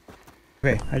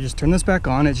 Okay, I just turned this back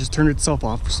on. It just turned itself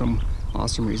off for some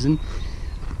awesome reason.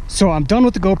 So I'm done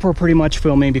with the GoPro pretty much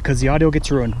filming because the audio gets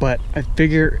ruined, but I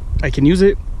figure I can use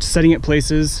it setting it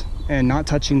places and not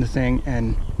touching the thing,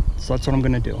 and so that's what I'm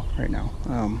gonna do right now.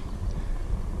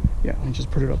 Yeah, let me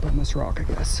just put it up on this rock, I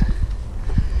guess.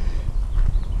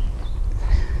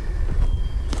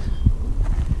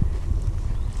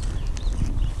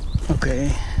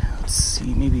 Okay, let's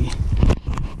see, maybe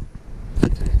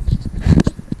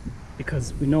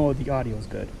because we know the audio is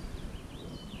good.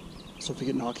 So if we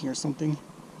get knocking or something,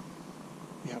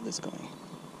 we have this going.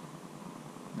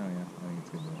 No, yeah, I think it's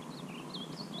good.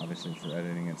 Obviously, for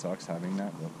editing, it sucks having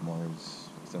that, but more is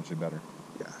essentially better.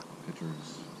 Yeah.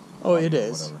 Pictures. Oh, audio, it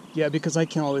is. whatever. Yeah, because I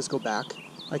can always go back.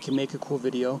 I can make a cool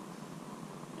video,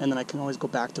 and then I can always go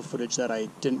back to footage that I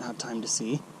didn't have time to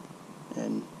see,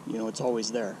 and you know it's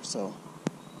always there. So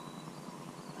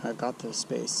I've got the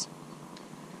space.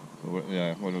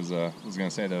 Yeah, what was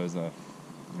gonna say though is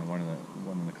one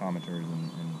of the commenters,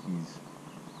 and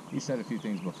he said a few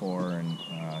things before, and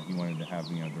he wanted to have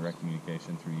direct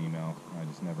communication through email. I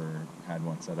just never had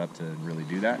one set up to really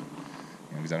do that,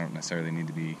 because I don't necessarily need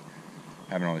to be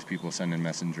having all these people sending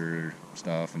messenger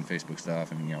stuff and Facebook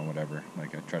stuff and whatever.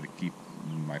 Like I try to keep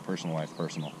my personal life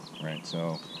personal, right?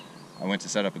 So I went to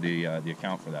set up the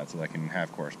account for that so that I can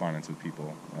have correspondence with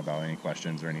people about any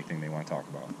questions or anything they want to talk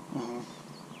about.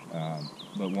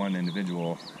 But one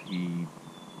individual, he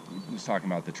was talking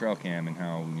about the trail cam and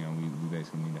how we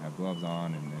basically need to have gloves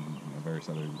on and various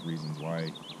other reasons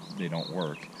why they don't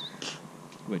work.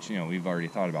 Which we've already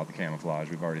thought about the camouflage.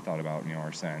 We've already thought about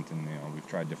our scent, and we've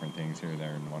tried different things here,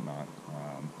 there, and whatnot.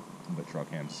 But trail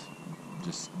cams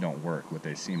just don't work. What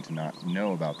they seem to not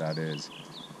know about that is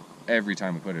every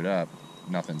time we put it up,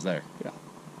 nothing's there. Yeah.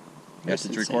 Yes,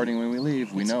 it's recording when we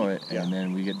leave. We know it, yeah. And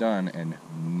then we get done, and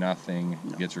nothing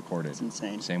gets recorded. It's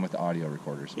insane. Same with the audio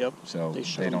recorders. Yep. So They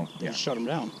shut them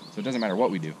down. So it doesn't matter what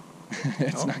we do.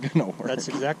 It's not gonna work. That's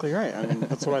exactly right. I mean,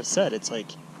 that's what I've said. It's like,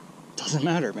 doesn't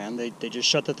matter, man. They just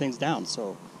shut the things down,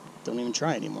 so don't even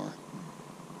try anymore.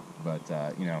 But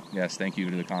yes, thank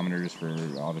you to the commenters for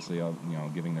obviously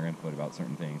giving their input about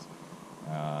certain things.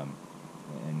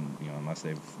 And unless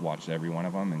they've watched every one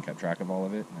of them and kept track of all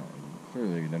of it,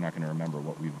 clearly they're not going to remember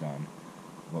what we've done,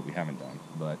 what we haven't done.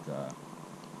 But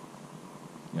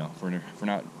if we're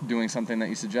not doing something that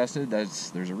you suggested,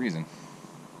 there's a reason.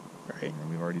 Right.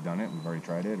 We've already done it, we've already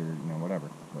tried it, or whatever.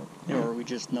 But, or we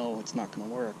just know it's not going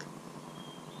to work.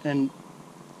 And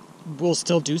we'll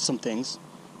still do some things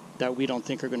that we don't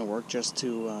think are going to work just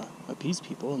to appease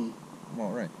people. And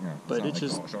well, right, yeah. But it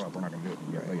just just show up. We're not going to do it.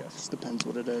 Right. But yes, just depends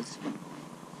what it is.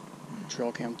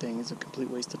 Trail cam thing is a complete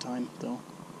waste of time, though.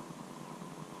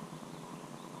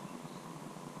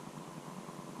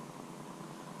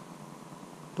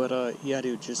 But yeah,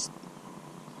 dude, just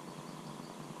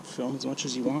film as much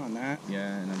as you want on that.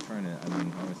 Yeah, and I'm trying to. I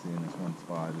mean, obviously, in this one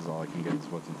spot is all I can get is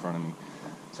what's in front of me.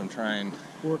 So I'm trying.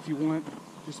 Or if you want,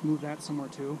 just move that somewhere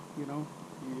too. You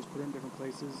just put it in different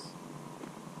places.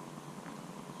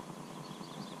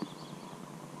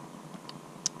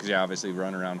 Because yeah, obviously,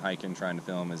 running around hiking trying to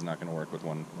film is not going to work with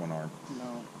one arm.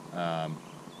 No.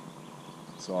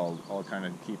 So I'll kind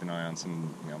of keep an eye on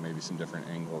some, maybe some different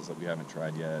angles that we haven't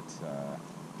tried yet.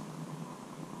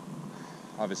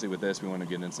 Obviously, with this, we want to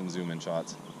get in some zoom-in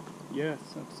shots. Yes,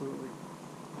 absolutely.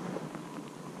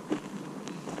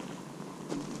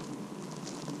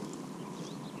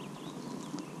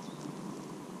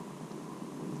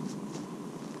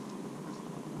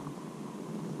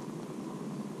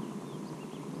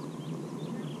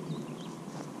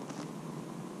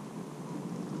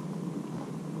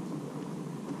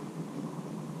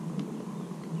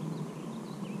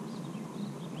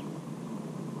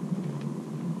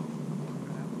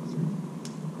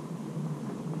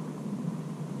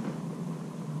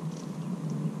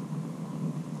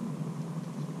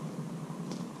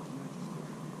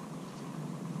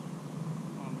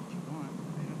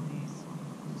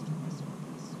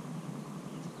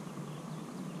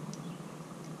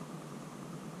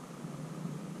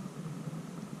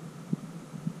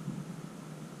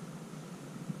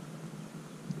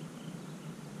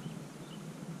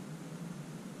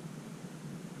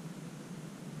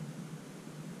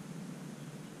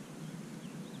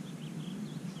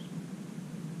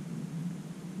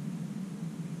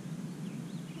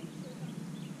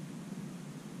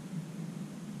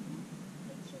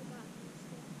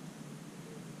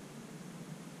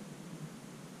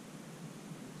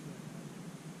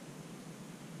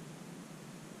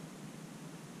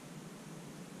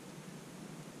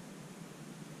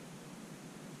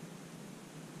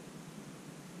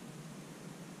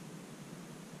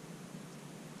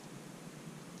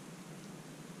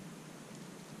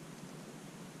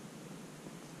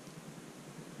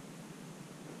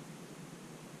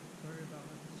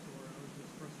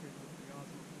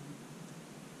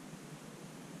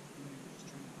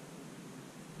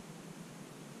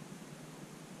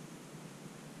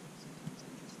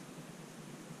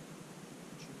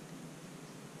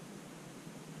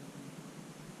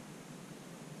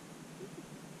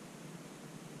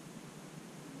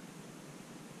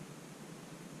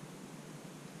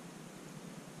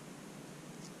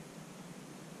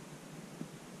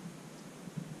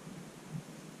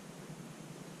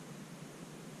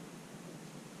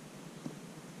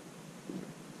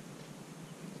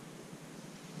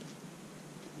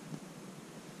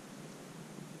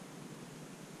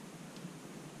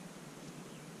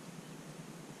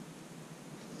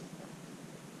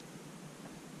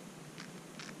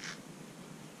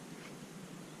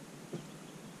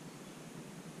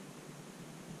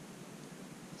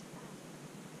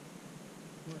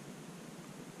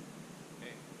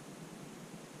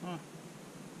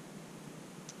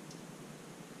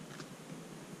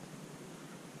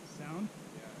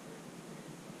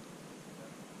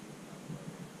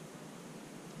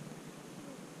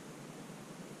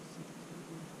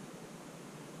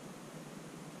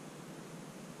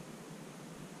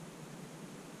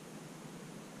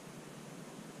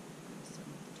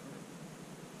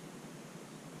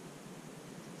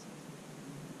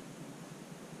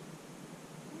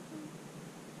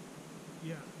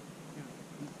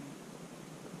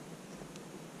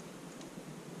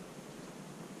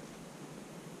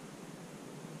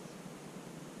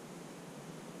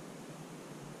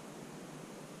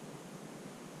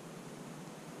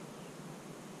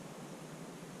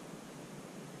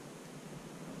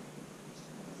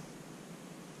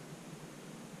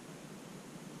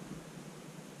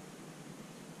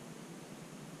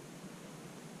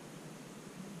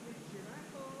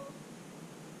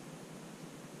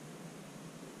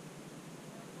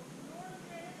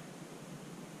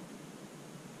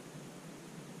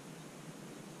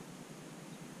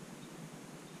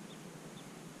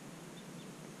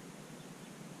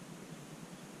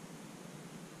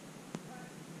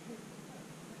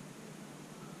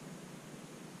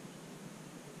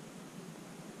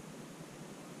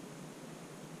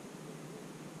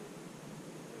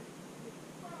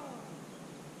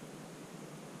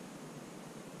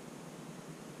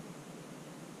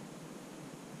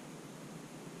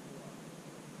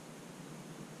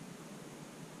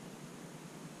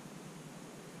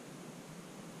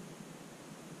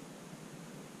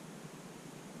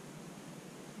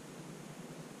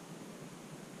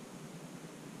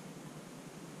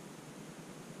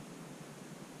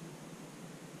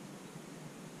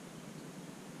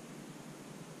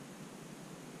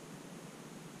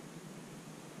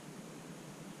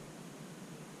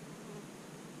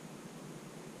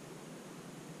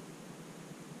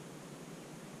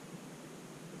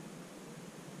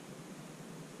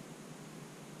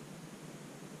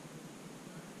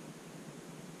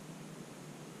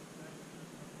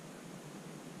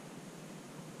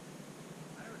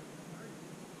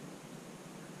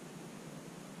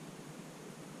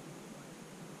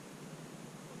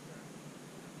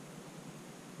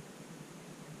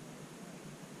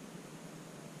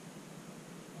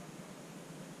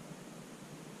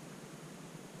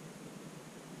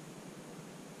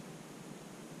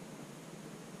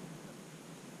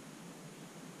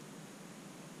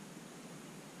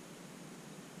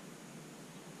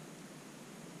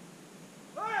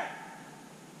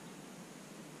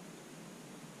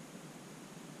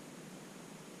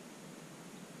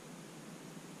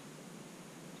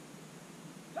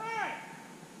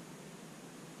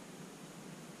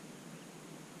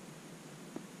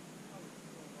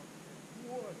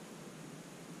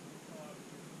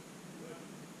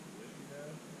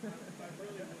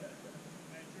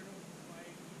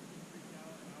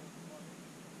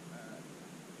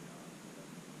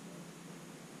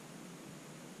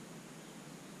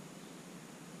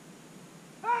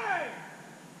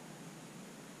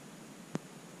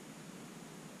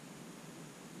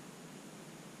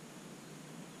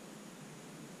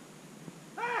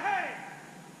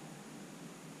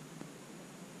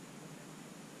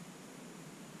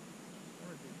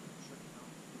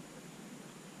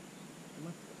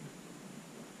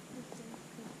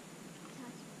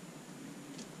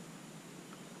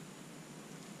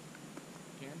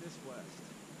 this west.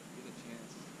 Get a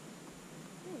chance.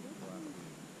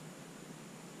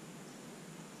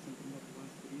 Something about the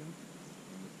last video.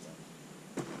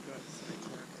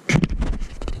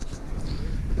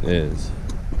 It is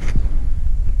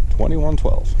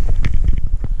 2112.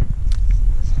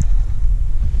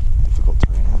 Difficult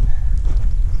terrain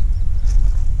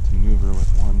to maneuver with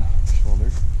one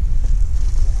shoulder.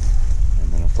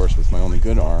 And then of course with my only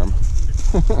good arm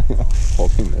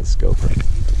holding this GoPro.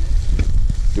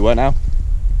 Do what now?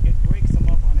 It breaks them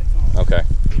up on its own. Okay.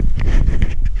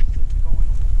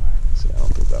 See, I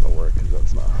don't think that'll work because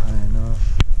that's not high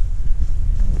enough.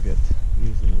 We'll get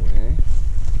these in the way.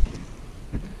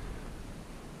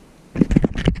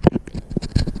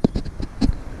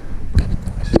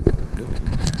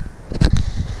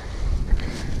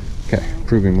 Okay,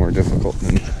 proving more difficult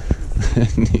than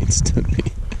it needs to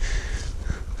be.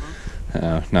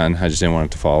 Nothing, I just didn't want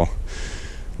it to fall in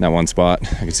that one spot.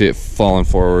 I can see it falling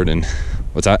forward and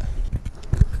what's that?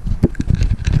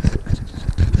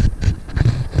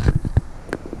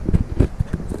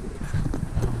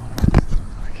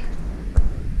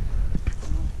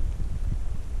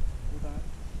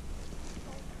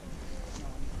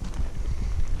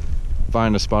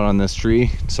 Find a spot on this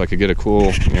tree so I could get a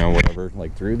cool, you know, whatever,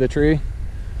 like through the tree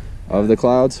of the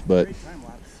clouds, but Great time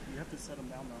lapse. You have to set them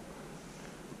down though.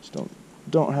 just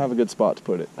don't have a good spot to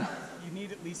put it. You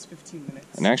need at least 15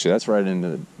 minutes. And actually that's right into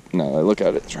the, no, I look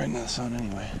at it, it's right into the sun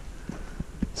anyway.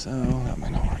 So that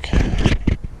might not work.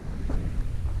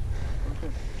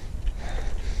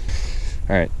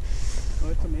 All right. Oh,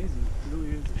 it's amazing. It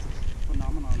really is. It's a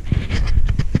phenomenon.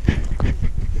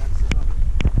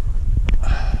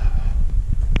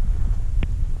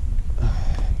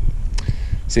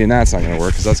 See, and that's not going to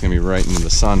work because that's going to be right into the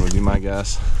sun would be my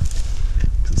guess.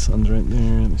 Because the sun's right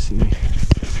there. Let me see. This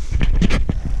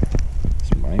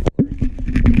might work.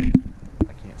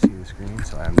 I can't see the screen,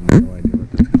 so I have no idea what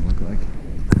that's going to look like.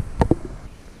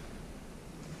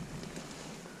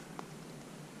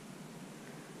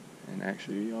 And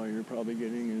actually, all you're probably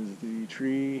getting is the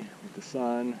tree with the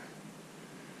sun.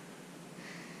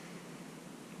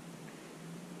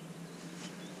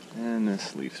 And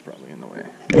this leaf's probably in the way.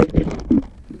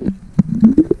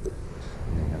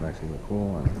 That actually look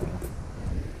cool. I don't know.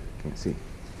 Can't see.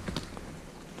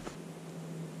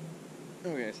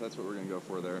 Okay, so that's what we're gonna go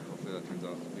for there. Hopefully that turns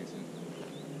out decent.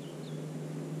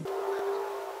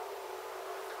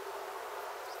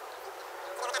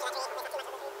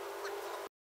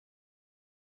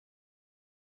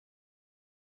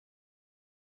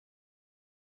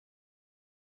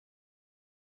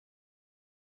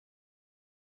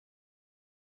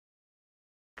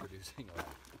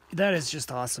 That is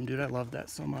just awesome, dude. I love that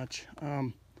so much.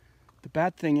 The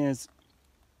bad thing is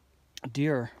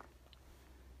deer,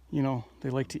 you know, they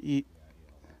like to eat.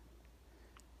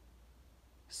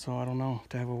 So I don't know,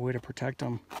 to have a way to protect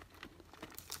them.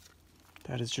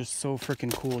 That is just so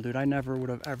freaking cool, dude. I never would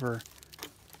have ever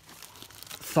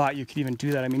thought you could even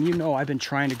do that. I mean, you know, I've been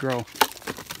trying to grow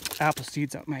apple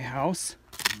seeds at my house.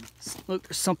 Look,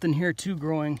 there's something here too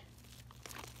growing.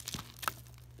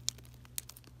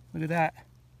 Look at that.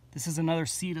 This is another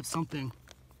seed of something.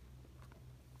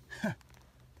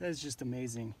 That is just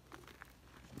amazing.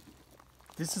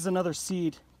 This is another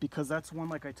seed because that's one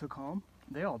like I took home.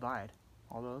 They all died,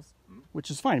 all those, which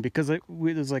is fine because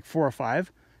there's like 4 or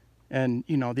 5. And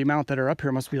you know, the amount that are up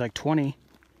here must be like 20.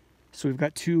 So we've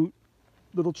got 2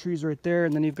 little trees right there.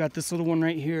 And then you've got this little one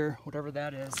right here, whatever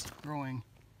that is, growing.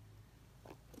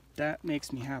 That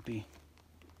makes me happy.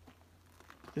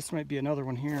 This might be another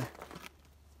one here.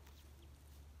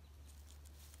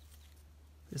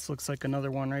 This looks like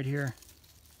another one right here.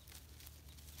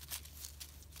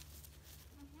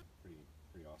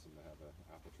 Pretty awesome to have an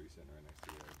apple tree sitting right next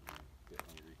to you. Get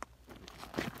hungry.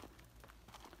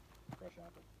 Fresh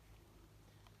apple.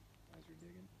 As you're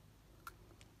digging.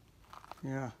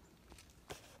 Yeah.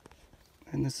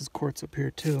 And this is quartz up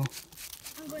here too.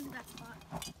 I'm going to that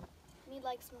spot. Need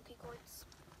like smoky quartz.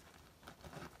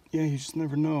 Yeah, you just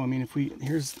never know. I mean, if we, look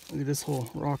at this whole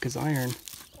rock is iron.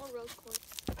 Or rose quartz.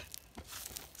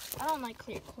 I don't like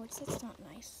clear quartz. It's not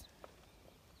nice.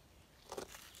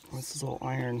 This is all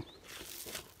iron.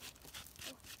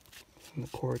 And the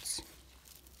quartz.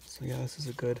 So yeah, this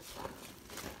is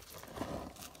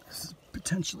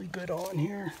potentially good all in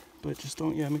here. But just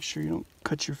don't, make sure you don't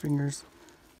cut your fingers.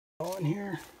 All in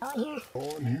here.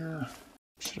 All in here.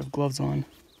 Should have gloves on.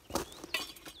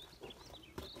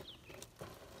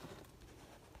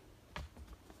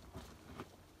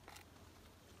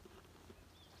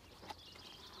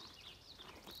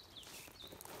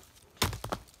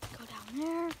 Go down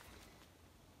there.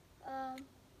 I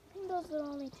think those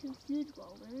little only 2 huge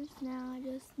boulders. Now I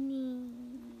just need...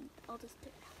 I'll just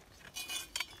pick it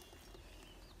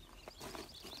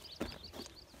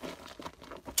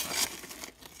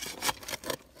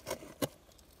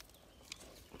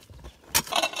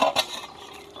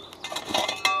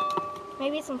up.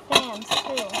 Maybe some fans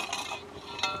too.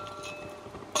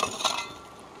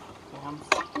 Fans?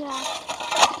 Yeah.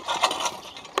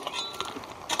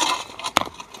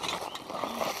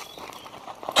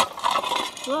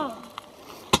 Whoa.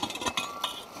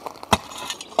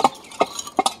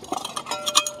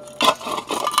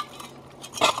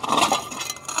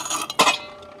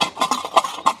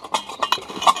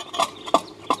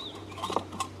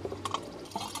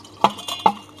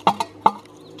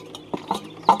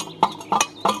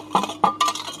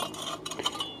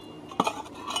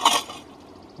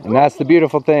 And that's the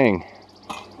beautiful thing.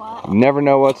 What? You never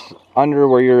know what's under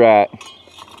where you're at.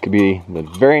 Could be the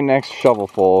very next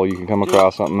shovelful. You can come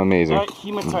across something amazing. That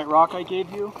hematite rock I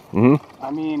gave you. Mm-hmm.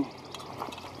 I mean,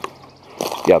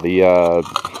 Yeah,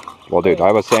 well, dude,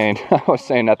 I was saying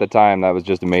at the time that was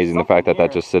just amazing. The fact that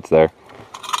that just sits there.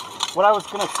 what I was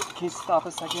gonna, can you stop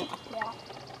a second? Yeah.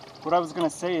 What I was gonna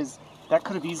say is that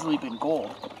could have easily been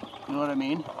gold. You know what I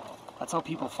mean? That's how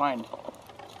people find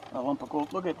a lump of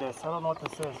gold. Look at this. I don't know what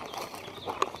this is.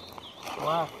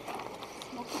 Black.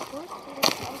 Smoky quartz? What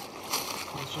is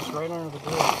that? It's just right under the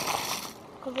dirt.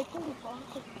 Because it can be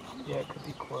black. Yeah, it could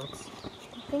be quartz.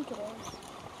 I think it is.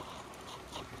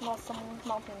 Unless someone's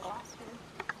melting glass here.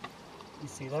 You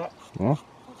see that? Yeah.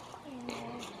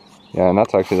 Yeah, and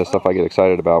that's actually the stuff I get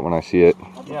excited about when I see it.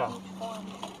 That's Yeah. a huge form.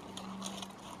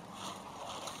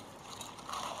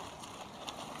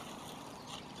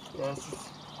 Yeah, this is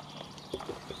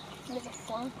It is a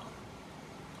form.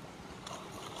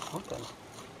 something.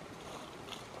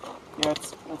 Yeah,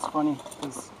 it's funny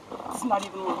because it's not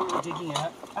even what we were digging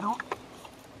at. I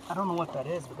don't know what that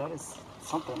is, but that is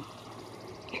something.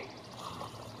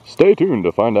 Stay tuned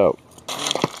to find out.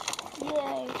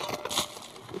 Yay.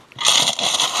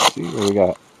 See what we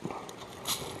got.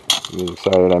 He was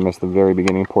excited. I missed the very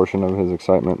beginning portion of his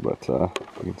excitement, but you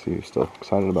can see he's still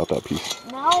excited about that piece.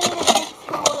 Now I need to take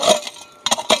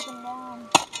up and down.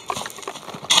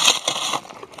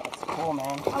 That's cool,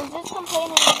 man. I was just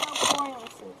complaining about how boring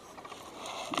this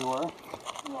is. You were?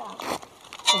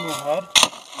 Yeah. In your head?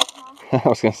 I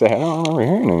was gonna say I don't remember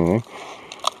hearing anything.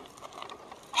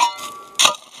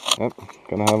 Yep,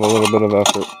 gonna have a little bit of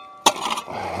effort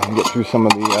and get through some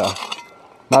of the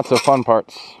not so fun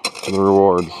parts for the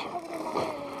rewards.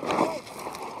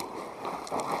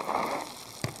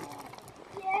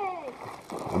 Yay!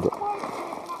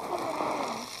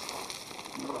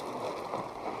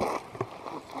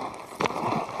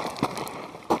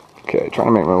 Okay, trying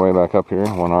to make my way back up here,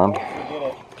 one-armed. Forget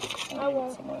it. I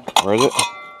won't. Where is it?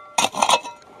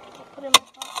 Put it in my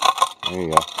pocket. There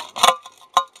you go.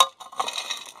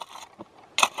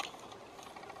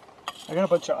 I got a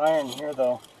bunch of iron here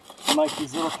though. In like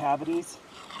these little cavities.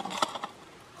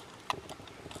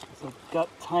 So it's got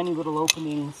tiny little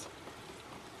openings.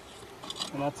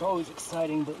 And that's always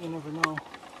exciting, but you never know.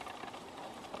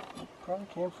 It probably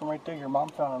came from right there. Your mom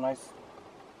found a nice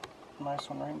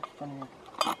one right in front of you.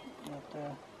 Right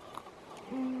there.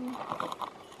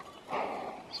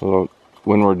 So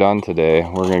when we're done today,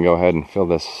 we're gonna go ahead and fill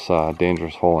this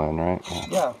dangerous hole in, right?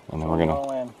 Yeah. And then we're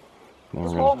gonna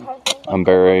This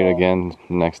unbury it again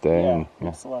the next day. Yeah, And, yeah.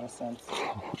 makes a lot of sense.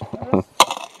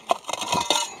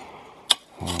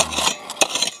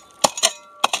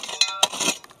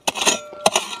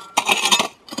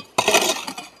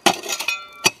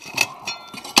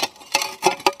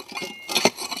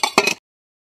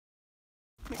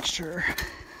 Make sure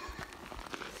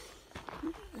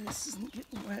this isn't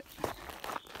getting wet.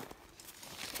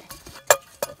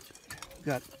 We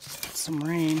got some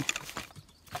rain.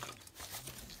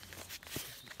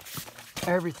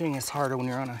 Everything is harder when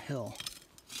you're on a hill.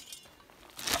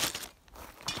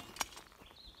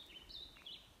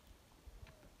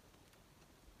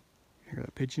 Hear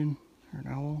that pigeon or an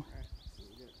owl?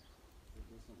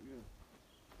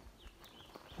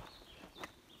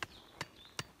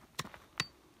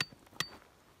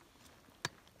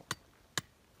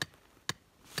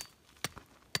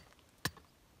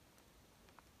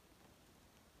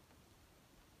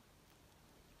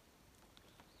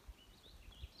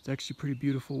 It's actually pretty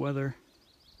beautiful weather.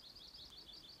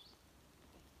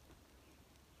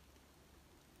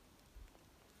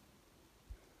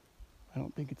 I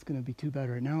don't think it's going to be too bad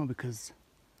right now because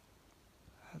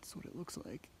that's what it looks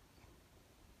like.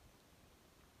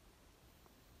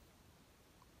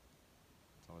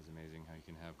 It's always amazing how you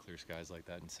can have clear skies like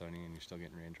that and sunny and you're still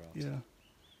getting raindrops. Yeah.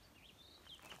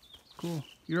 Cool.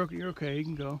 You're okay. You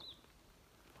can go.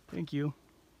 Thank you.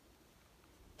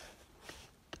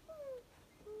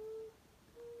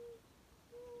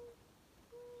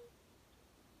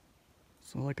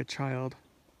 So like a child,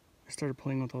 I started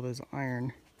playing with all this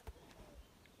iron.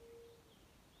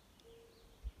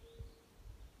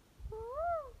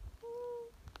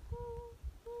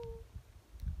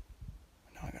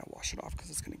 Now I gotta wash it off because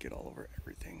it's gonna get all over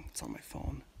everything. It's on my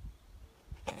phone.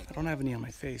 I don't have any on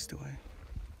my face, do I?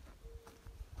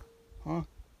 Huh?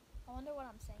 I wonder what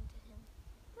I'm saying to him.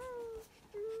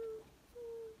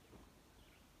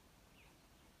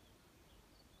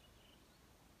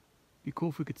 Be cool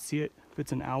if we could see it. If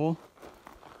it's an owl.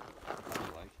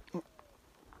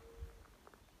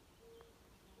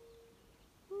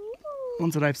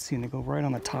 Ones that I've seen, they go right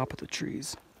on the top of the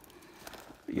trees.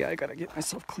 But yeah, I gotta get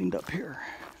myself cleaned up here.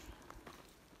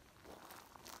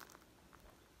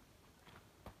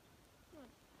 Oh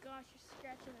gosh, you're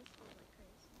scratching this foot like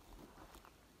crazy.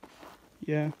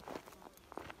 Yeah.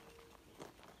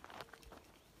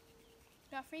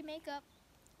 Got free makeup.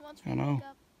 Who wants I free know.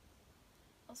 makeup?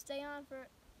 I'll stay on for...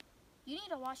 You need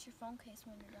to wash your phone case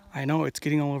when you're done. I know, it's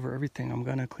getting all over everything. I'm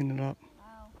gonna clean it up.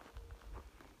 Wow.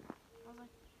 I was like,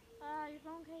 your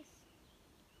phone case.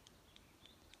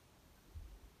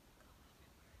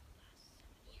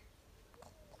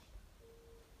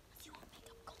 You want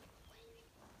makeup? Go away.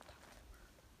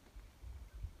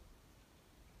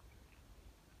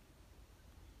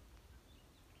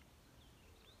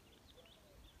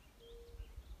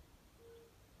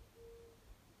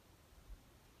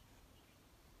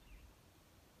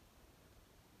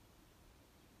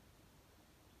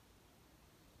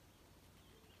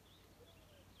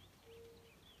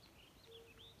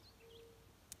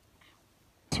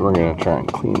 So we're gonna try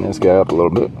and clean this guy up a little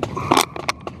bit.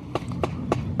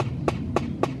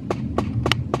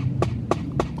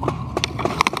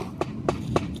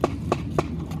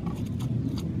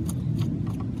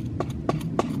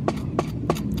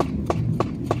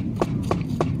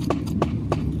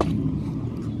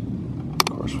 Of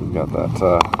course, we've got that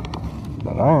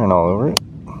iron all over it.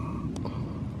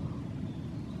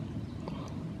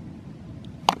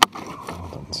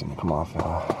 Doesn't seem to come off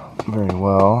very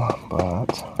well, but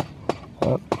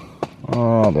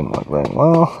didn't work very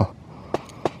well.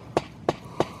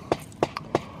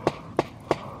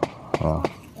 Well,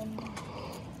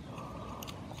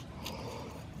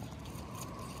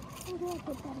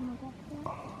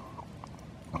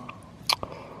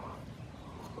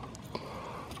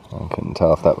 I couldn't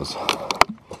tell if that was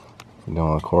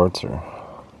doing with quartz or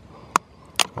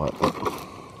what. I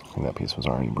think that piece was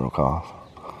already broke off.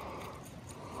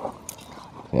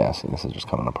 Yeah, see, this is just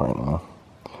coming apart now.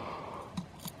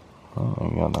 Oh, there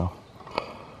you go, though.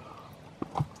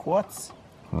 Quartz?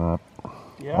 Yeah.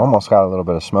 Almost got a little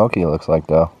bit of smoky, it looks like,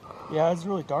 though. Yeah, it's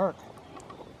really dark.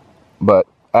 But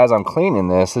as I'm cleaning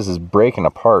this is breaking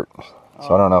apart.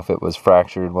 So I don't know if it was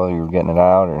fractured while you were getting it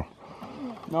out or...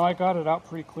 No, I got it out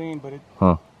pretty clean, but it...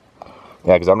 Yeah,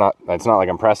 because it's not like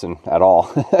I'm pressing at all.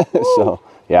 So,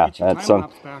 yeah, Get your that time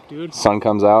lapse back, dude. sun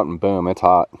comes out and boom, it's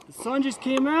hot. The sun just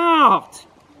came out!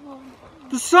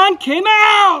 The sun came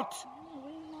out!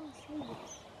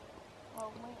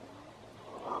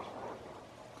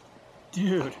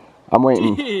 Dude. I'm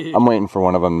waiting for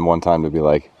one of them one time to be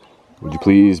like, would you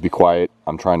please be quiet?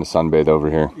 I'm trying to sunbathe over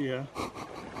here. Yeah.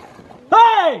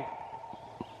 Hey!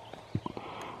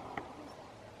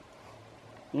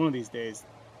 One of these days.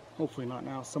 Hopefully not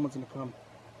now. Someone's gonna come.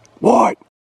 What?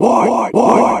 So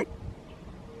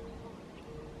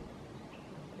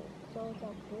is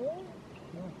that cool?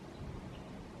 Yeah.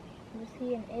 You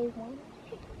see an A1?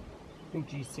 I think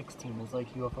G16 is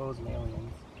like UFOs and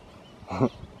aliens.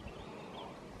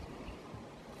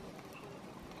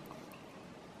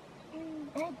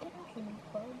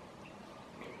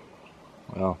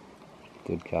 Well,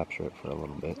 did capture it for a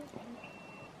little bit.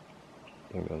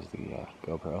 There goes the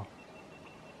GoPro.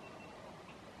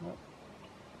 Yep.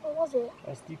 What was it?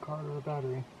 SD card or a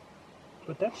battery.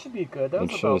 But that should be good. That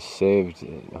It was should have saved,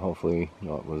 hopefully,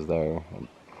 what was there. I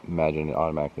imagine it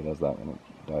automatically does that when it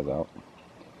dies out.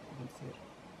 I can see it.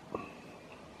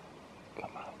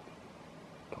 Come on.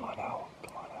 Come on out.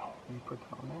 Come on out. Did you put it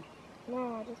on there?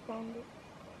 No, I just found it.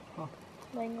 Huh.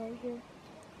 Laying right here.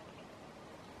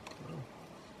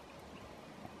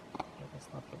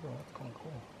 That's not bigger. That's kind of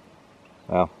cool.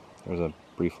 Well, there was a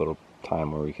brief little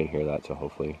time where we could hear that, so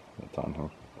hopefully it's on here.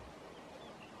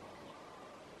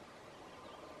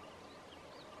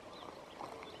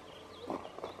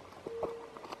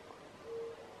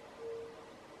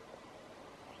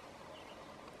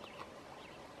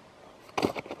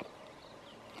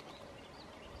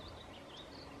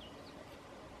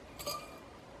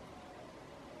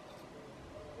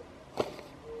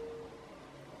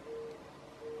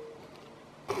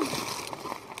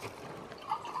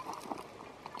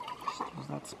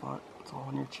 hot. It's all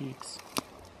on your cheeks.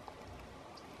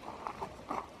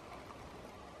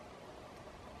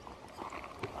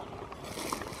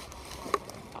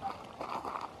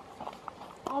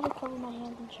 I have to cover my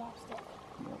hands in chapstick.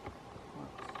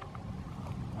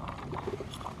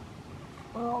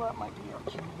 Well, that might be our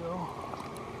cue though.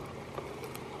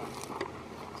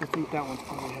 I think that one's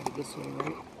probably headed this way,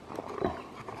 right?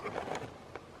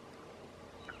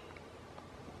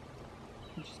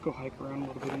 Let's just go hike around a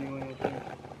little bit anyway, I think.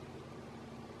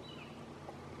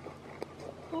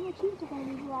 How much is it going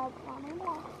to be loud on or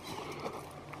not?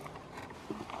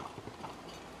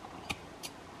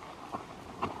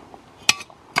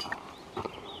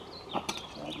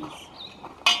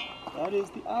 That is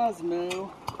the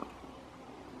Osmo.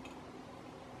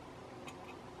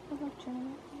 I like turning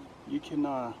it. You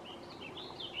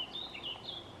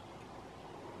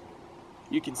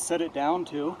can set it down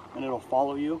too, and it'll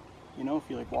follow you. You know, if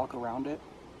you like walk around it.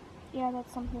 Yeah,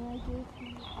 that's something I do.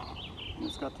 And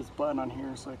it's got this button on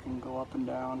here, so I can go up and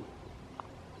down.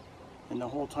 And the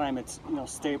whole time, it's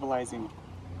stabilizing,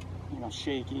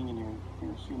 shaking in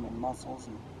your human muscles.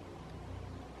 And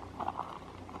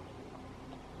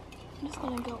I'm just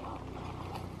gonna go up.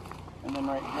 And then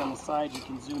right here on the side, you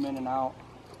can zoom in and out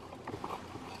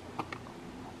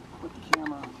with the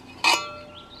camera,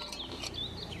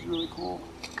 which is really cool.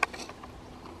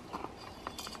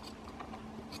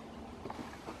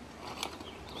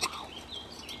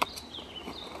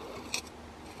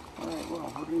 Alright,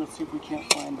 well, we're going to see if we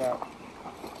can't find that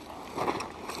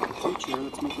creature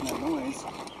that's making that noise.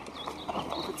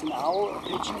 If it's an owl or a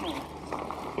pigeon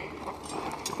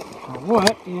or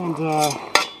what, and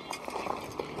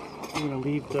I'm going to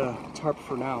leave the tarp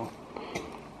for now.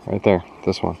 Right there,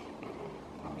 this one.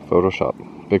 Photoshop,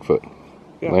 Bigfoot,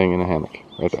 Yeah. laying in a hammock,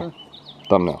 right there.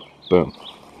 Thumbnail, boom.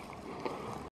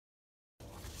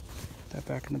 That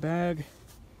back in the bag.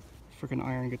 Freaking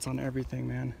iron gets on everything,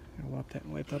 man. Gotta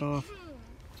wipe that off.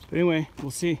 But anyway,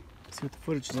 we'll see what the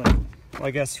footage is like. Well,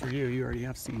 I guess for you already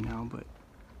have seen now, but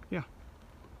yeah,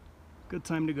 good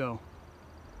time to go.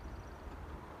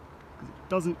 'Cause it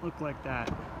doesn't look like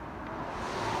that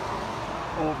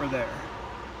over there.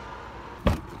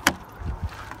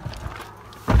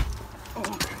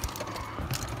 Okay.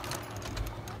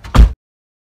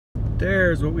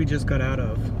 There's what we just got out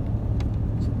of.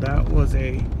 So that was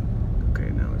okay,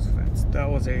 now there's a fence. That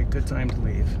was a good time to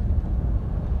leave.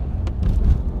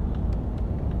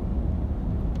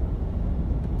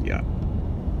 Yeah.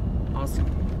 Awesome.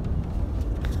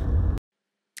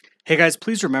 Hey guys,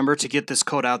 please remember to get this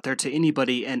code out there to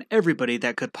anybody and everybody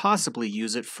that could possibly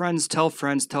use it. Friends, tell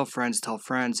friends, tell friends, tell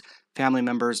friends, family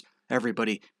members,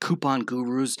 everybody. Coupon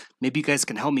gurus. Maybe you guys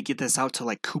can help me get this out to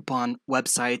like coupon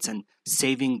websites and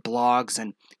saving blogs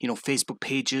and, Facebook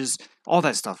pages, all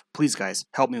that stuff. Please guys,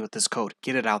 help me with this code.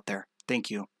 Get it out there. Thank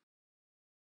you.